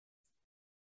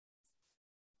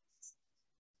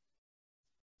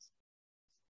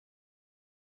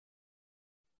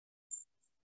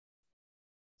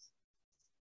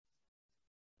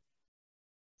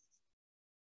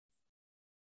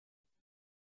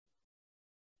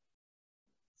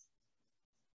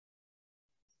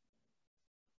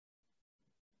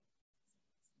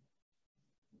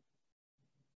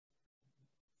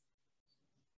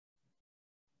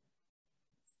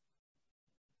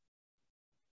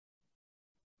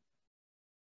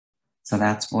 So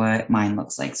that's what mine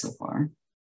looks like so far.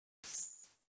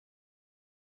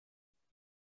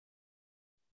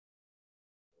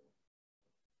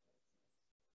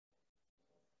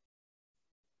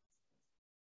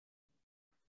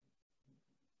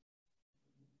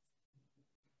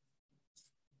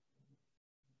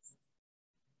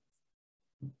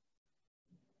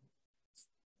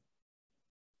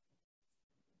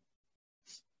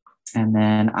 And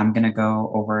then I'm gonna go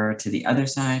over to the other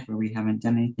side where we haven't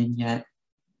done anything yet.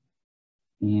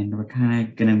 And we're kind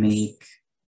of gonna make,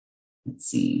 let's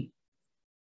see,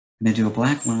 I'm gonna do a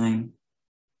black line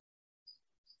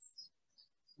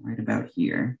right about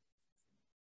here.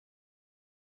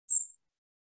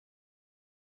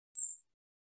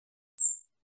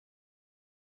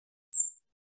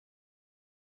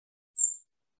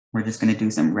 We're just gonna do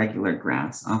some regular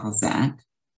grass off of that.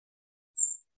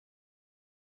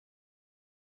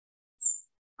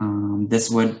 This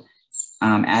would,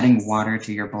 adding water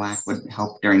to your black would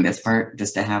help during this part,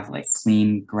 just to have like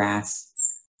clean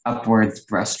grass upwards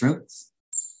brush strokes.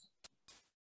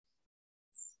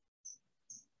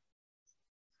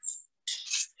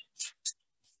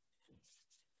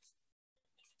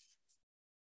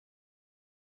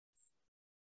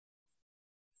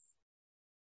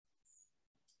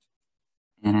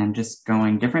 And I'm just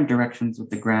going different directions with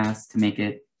the grass to make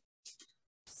it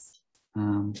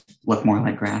look more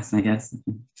like grass, I guess.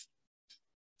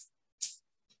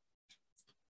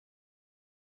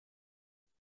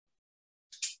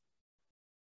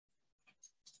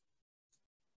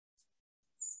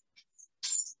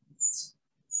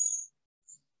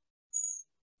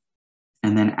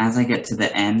 And then as I get to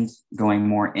the end, going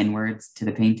more inwards to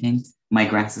the painting, my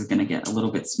grass is gonna get a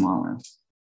little bit smaller.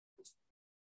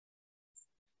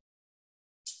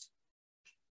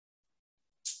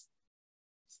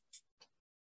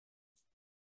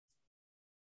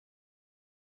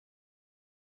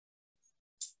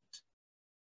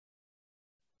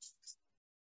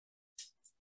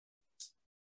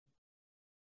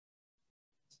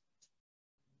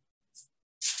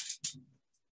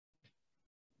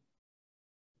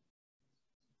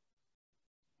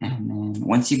 And then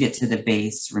once you get to the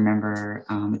base, remember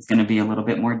it's gonna be a little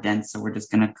bit more dense, so we're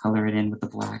just gonna color it in with the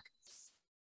black.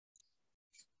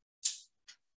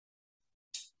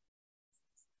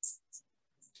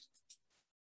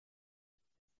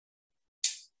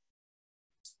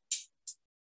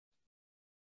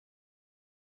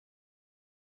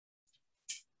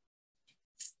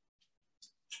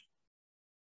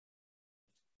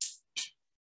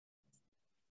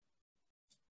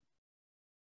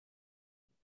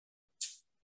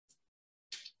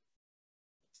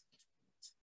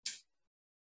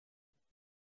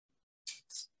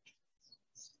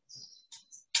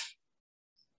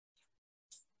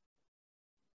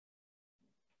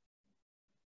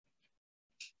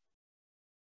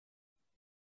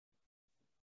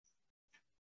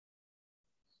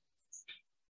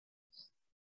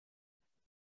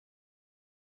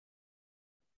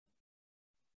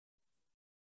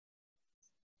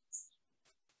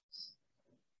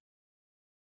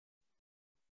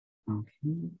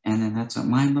 Okay, and then that's what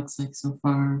mine looks like so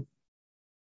far.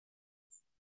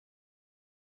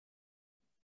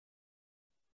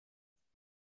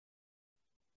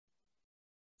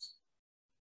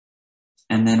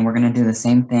 And then we're gonna do the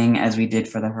same thing as we did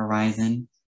for the horizon,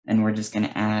 and we're just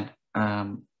gonna add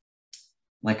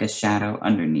like a shadow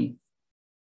underneath.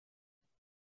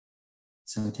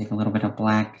 So we take a little bit of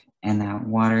black and that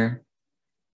water.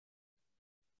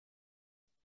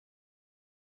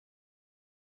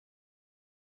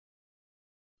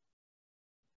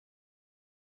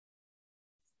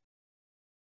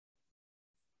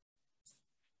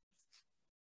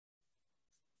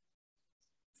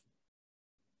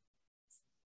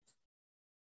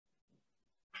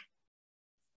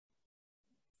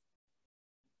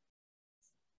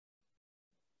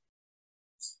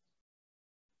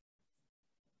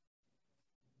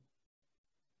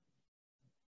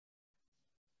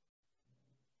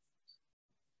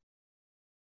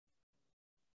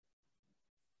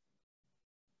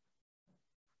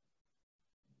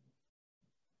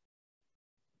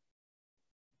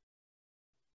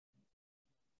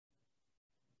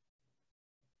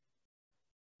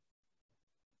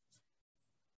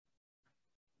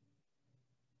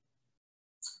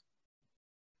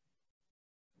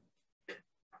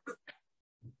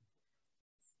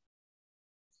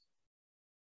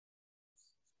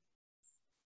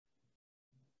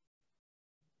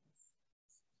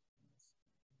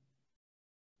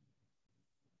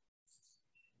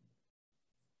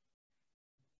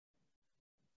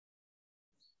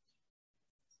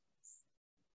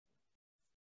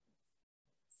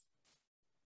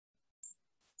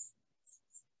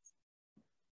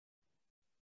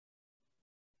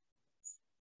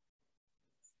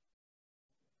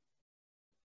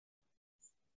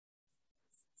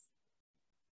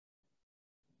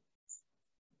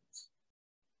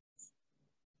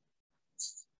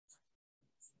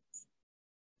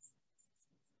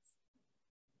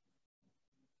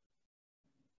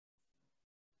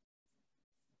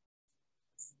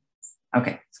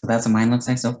 Okay, so that's what mine looks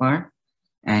like so far.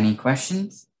 Any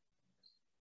questions?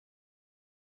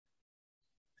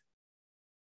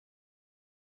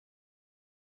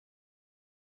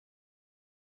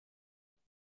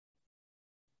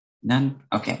 None?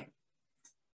 Okay.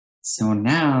 So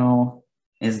now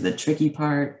is the tricky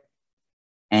part,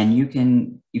 and you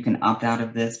can opt out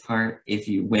of this part if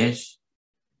you wish.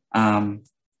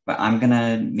 But I'm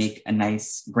gonna make a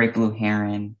nice bright blue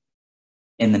heron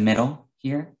in the middle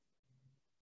here.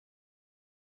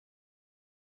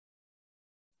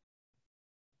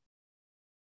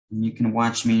 And you can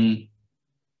watch me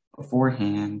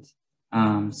beforehand,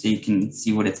 so you can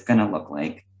see what it's gonna look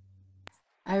like.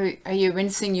 Are you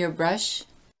rinsing your brush?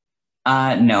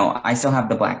 No, I still have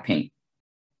the black paint.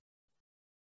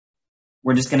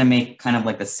 We're just gonna make kind of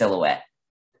like the silhouette.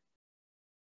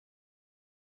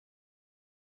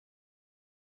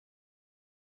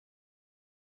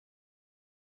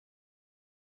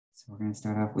 So we're gonna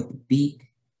start off with the beak.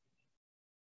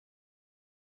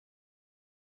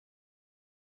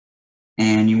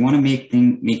 And you wanna make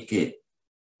it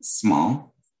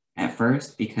small at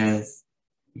first because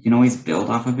you can always build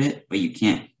off of it, but you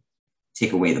can't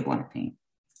take away the black paint.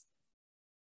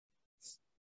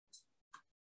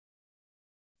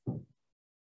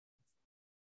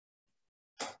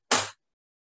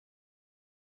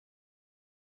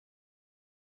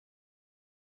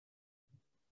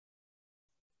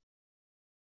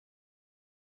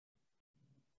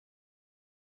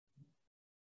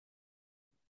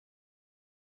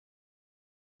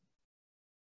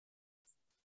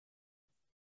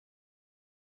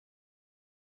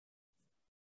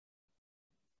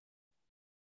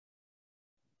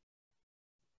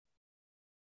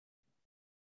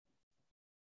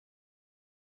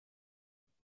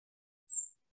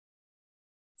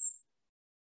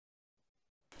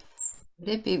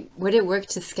 Would it work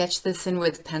to sketch this in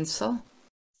with pencil?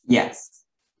 Yes,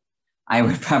 I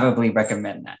would probably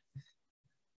recommend that.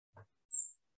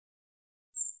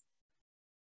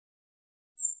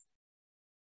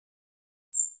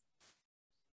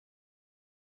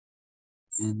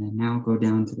 And then now go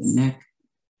down to the neck,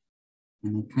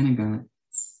 and they kind of got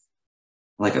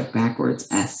like a backwards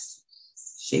S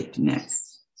shaped neck.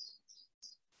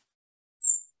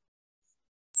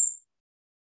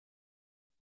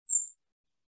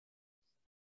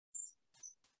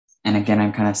 And again,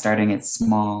 I'm kind of starting it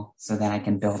small so that I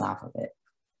can build off of it.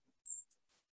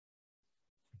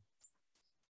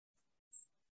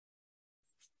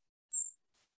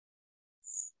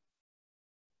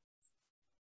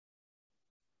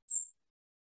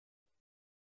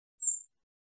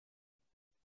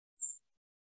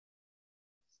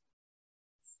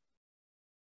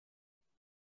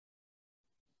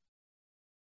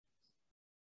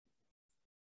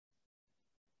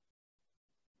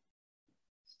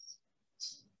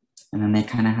 And then they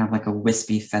kind of have like a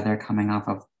wispy feather coming off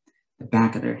of the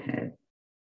back of their head.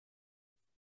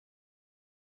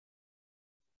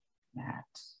 That.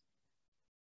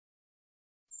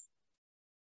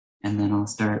 And then I'll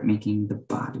start making the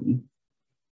body.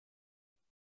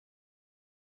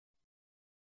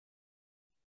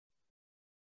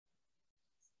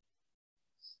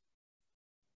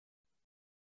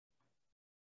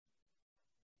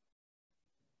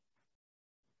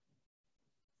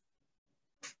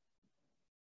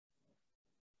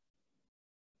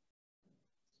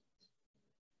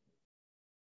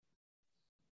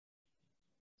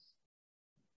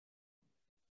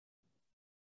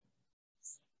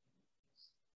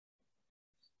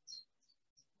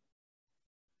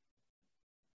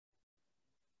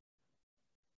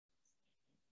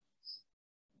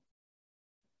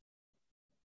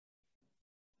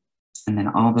 And then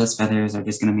all those feathers are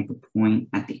just going to make a point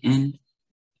at the end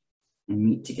and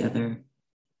meet together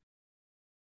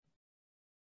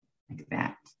like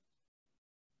that.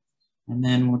 And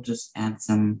then we'll just add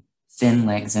some thin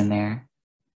legs in there.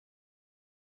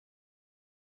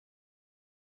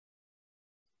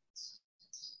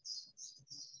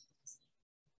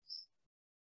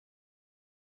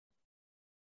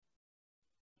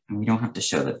 And we don't have to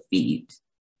show the feet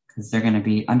because they're going to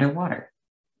be underwater.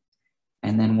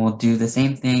 And then we'll do the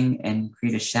same thing and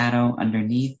create a shadow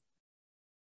underneath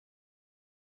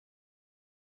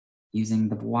using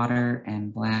the water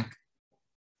and black.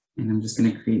 And I'm just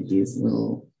going to create these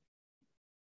little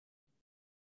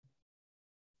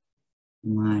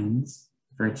lines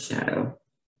for its shadow.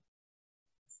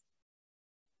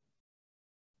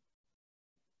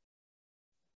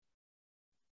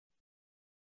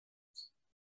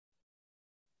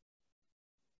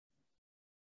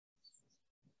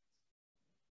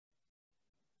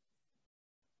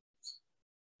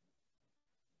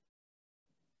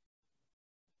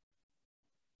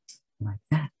 like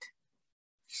that.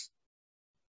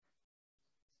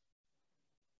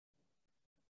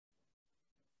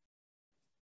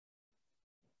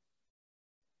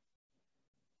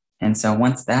 And so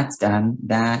once that's done,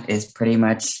 that is pretty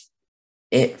much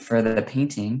it for the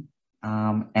painting.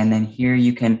 And then here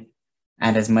you can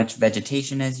add as much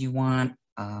vegetation as you want.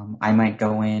 I might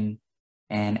go in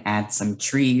and add some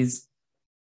trees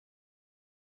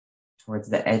towards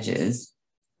the edges.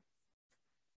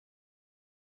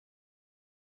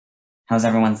 How's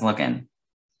everyone's looking?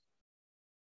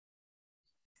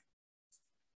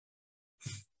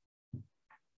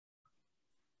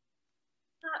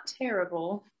 Not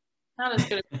terrible. Not as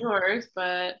good as yours,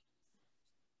 but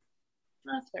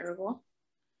not terrible.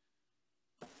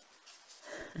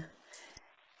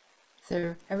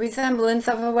 So a resemblance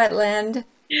of a wetland.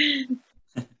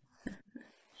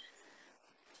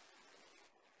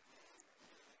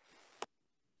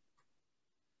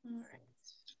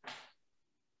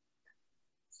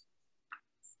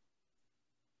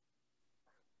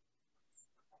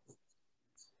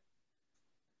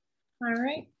 All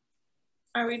right.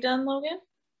 Are we done, Logan?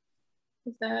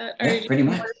 Is that, Yeah, pretty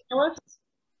much.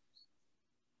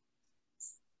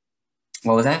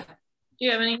 What was that? Do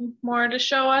you have any more to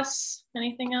show us?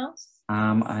 Anything else?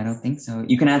 I don't think so.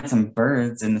 You can add some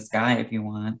birds in the sky if you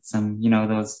want. Some, you know,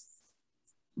 those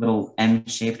little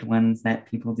M-shaped ones that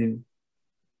people do.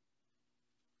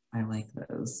 I like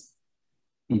those.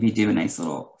 Maybe do a nice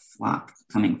little flock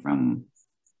coming from.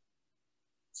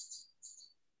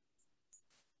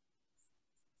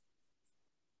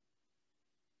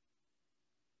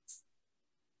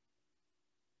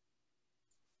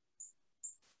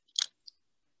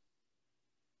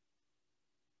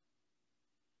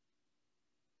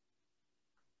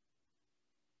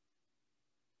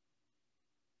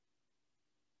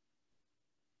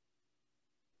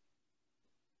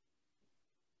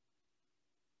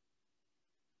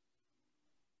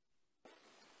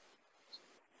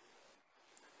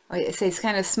 Oh, so it's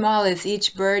kind of small. Is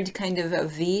each bird kind of a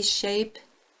V shape?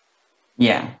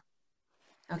 Yeah.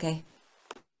 Okay.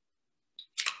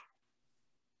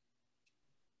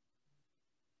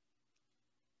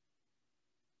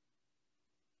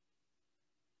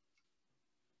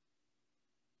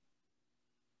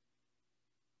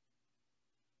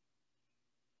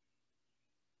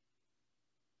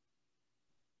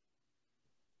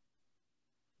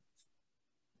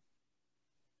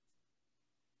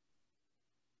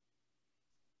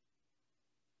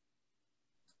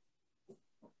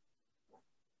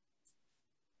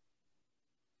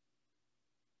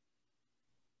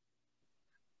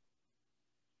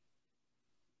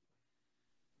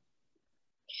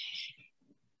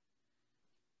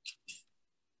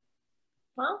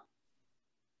 Well,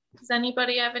 does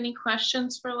anybody have any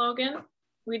questions for Logan?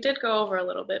 We did go over a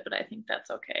little bit, but I think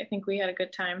that's okay. I think we had a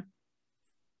good time.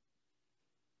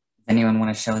 Does anyone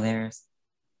want to show theirs?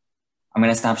 I'm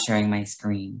going to stop sharing my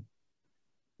screen.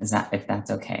 Is that, if that's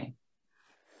okay?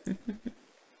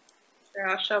 Sure,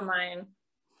 I'll show mine.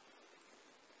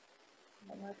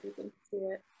 I don't know if you can see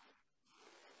it.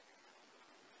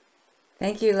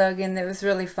 Thank you, Logan. That was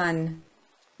really fun.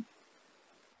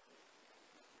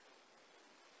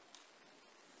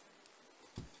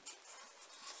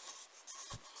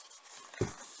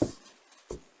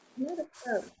 Where'd it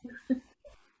go?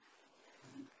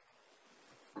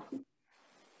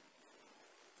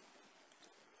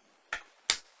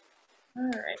 All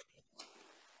right.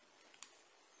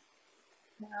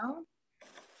 Well,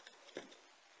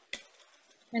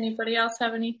 anybody else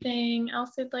have anything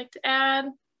else they'd like to add?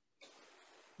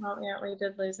 Oh, yeah, we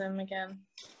did lose him again.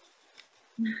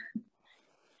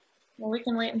 Well, we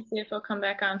can wait and see if he'll come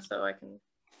back on so I can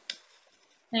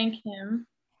thank him.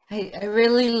 I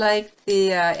really liked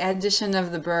the addition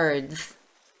of the birds.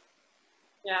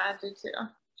 Yeah, I do too.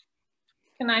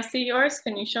 Can I see yours?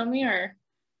 Can you show me or?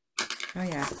 Oh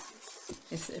yeah,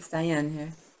 it's Diane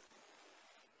here.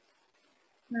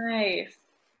 Nice.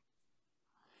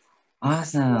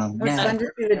 Awesome. It was Yeah. fun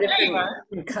to see the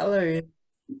different colors.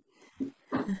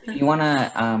 If you want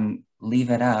to leave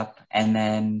it up and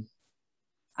then,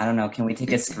 I don't know, can we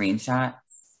take a screenshot?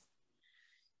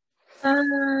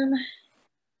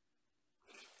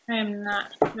 I am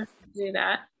not sure to do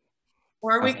that.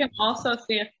 Or we can also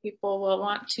see if people will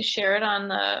want to share it on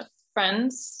the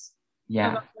Friends of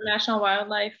Ottawa National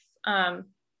Wildlife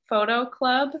Photo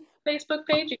Club Facebook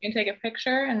page. You can take a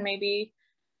picture and maybe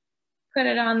put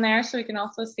it on there so we can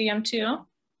also see them too.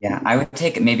 Yeah, I would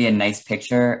take maybe a nice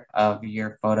picture of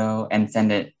your photo and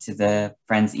send it to the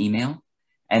Friends email.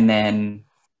 And then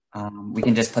we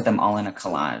can just put them all in a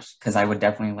collage because I would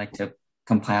definitely like to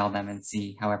compile them and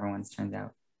see how everyone's turned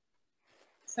out.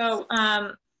 So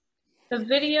the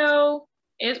video,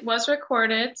 it was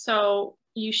recorded, so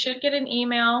you should get an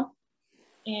email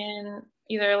in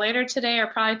either later today or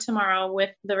probably tomorrow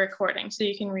with the recording, so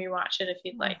you can rewatch it if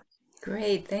you'd like.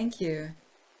 Great, thank you.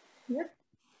 Yep.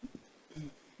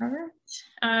 All right.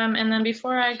 And then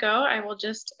before I go, I will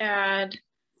just add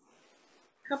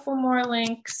a couple more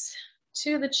links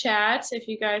to the chat if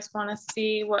you guys want to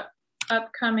see what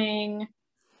upcoming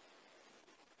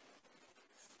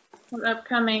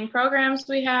programs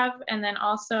we have. And then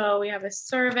also we have a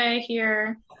survey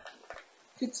here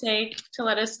to take to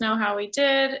let us know how we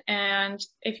did. And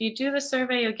if you do the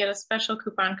survey, you'll get a special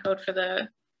coupon code for the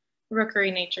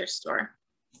Rookery Nature Store.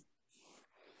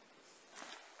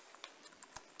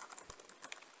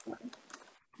 All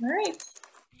right.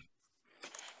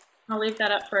 I'll leave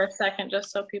that up for a second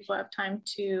just so people have time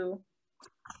to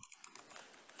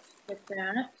get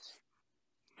that.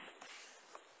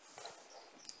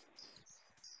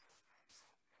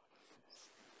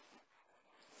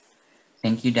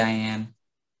 Thank you, Diane.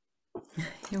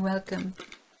 You're welcome.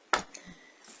 All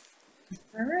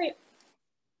right.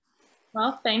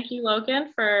 Well, thank you,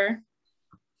 Logan, for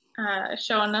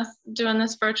showing us, doing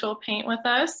this virtual paint with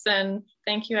us. And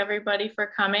thank you, everybody, for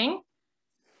coming.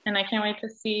 And I can't wait to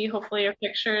see, hopefully, your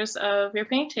pictures of your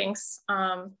paintings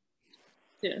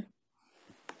soon.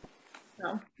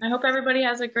 So I hope everybody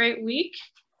has a great week.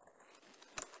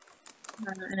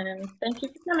 And thank you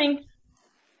for coming.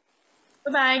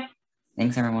 Bye-bye.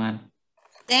 Thanks, everyone.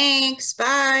 Thanks.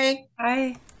 Bye.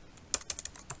 Bye.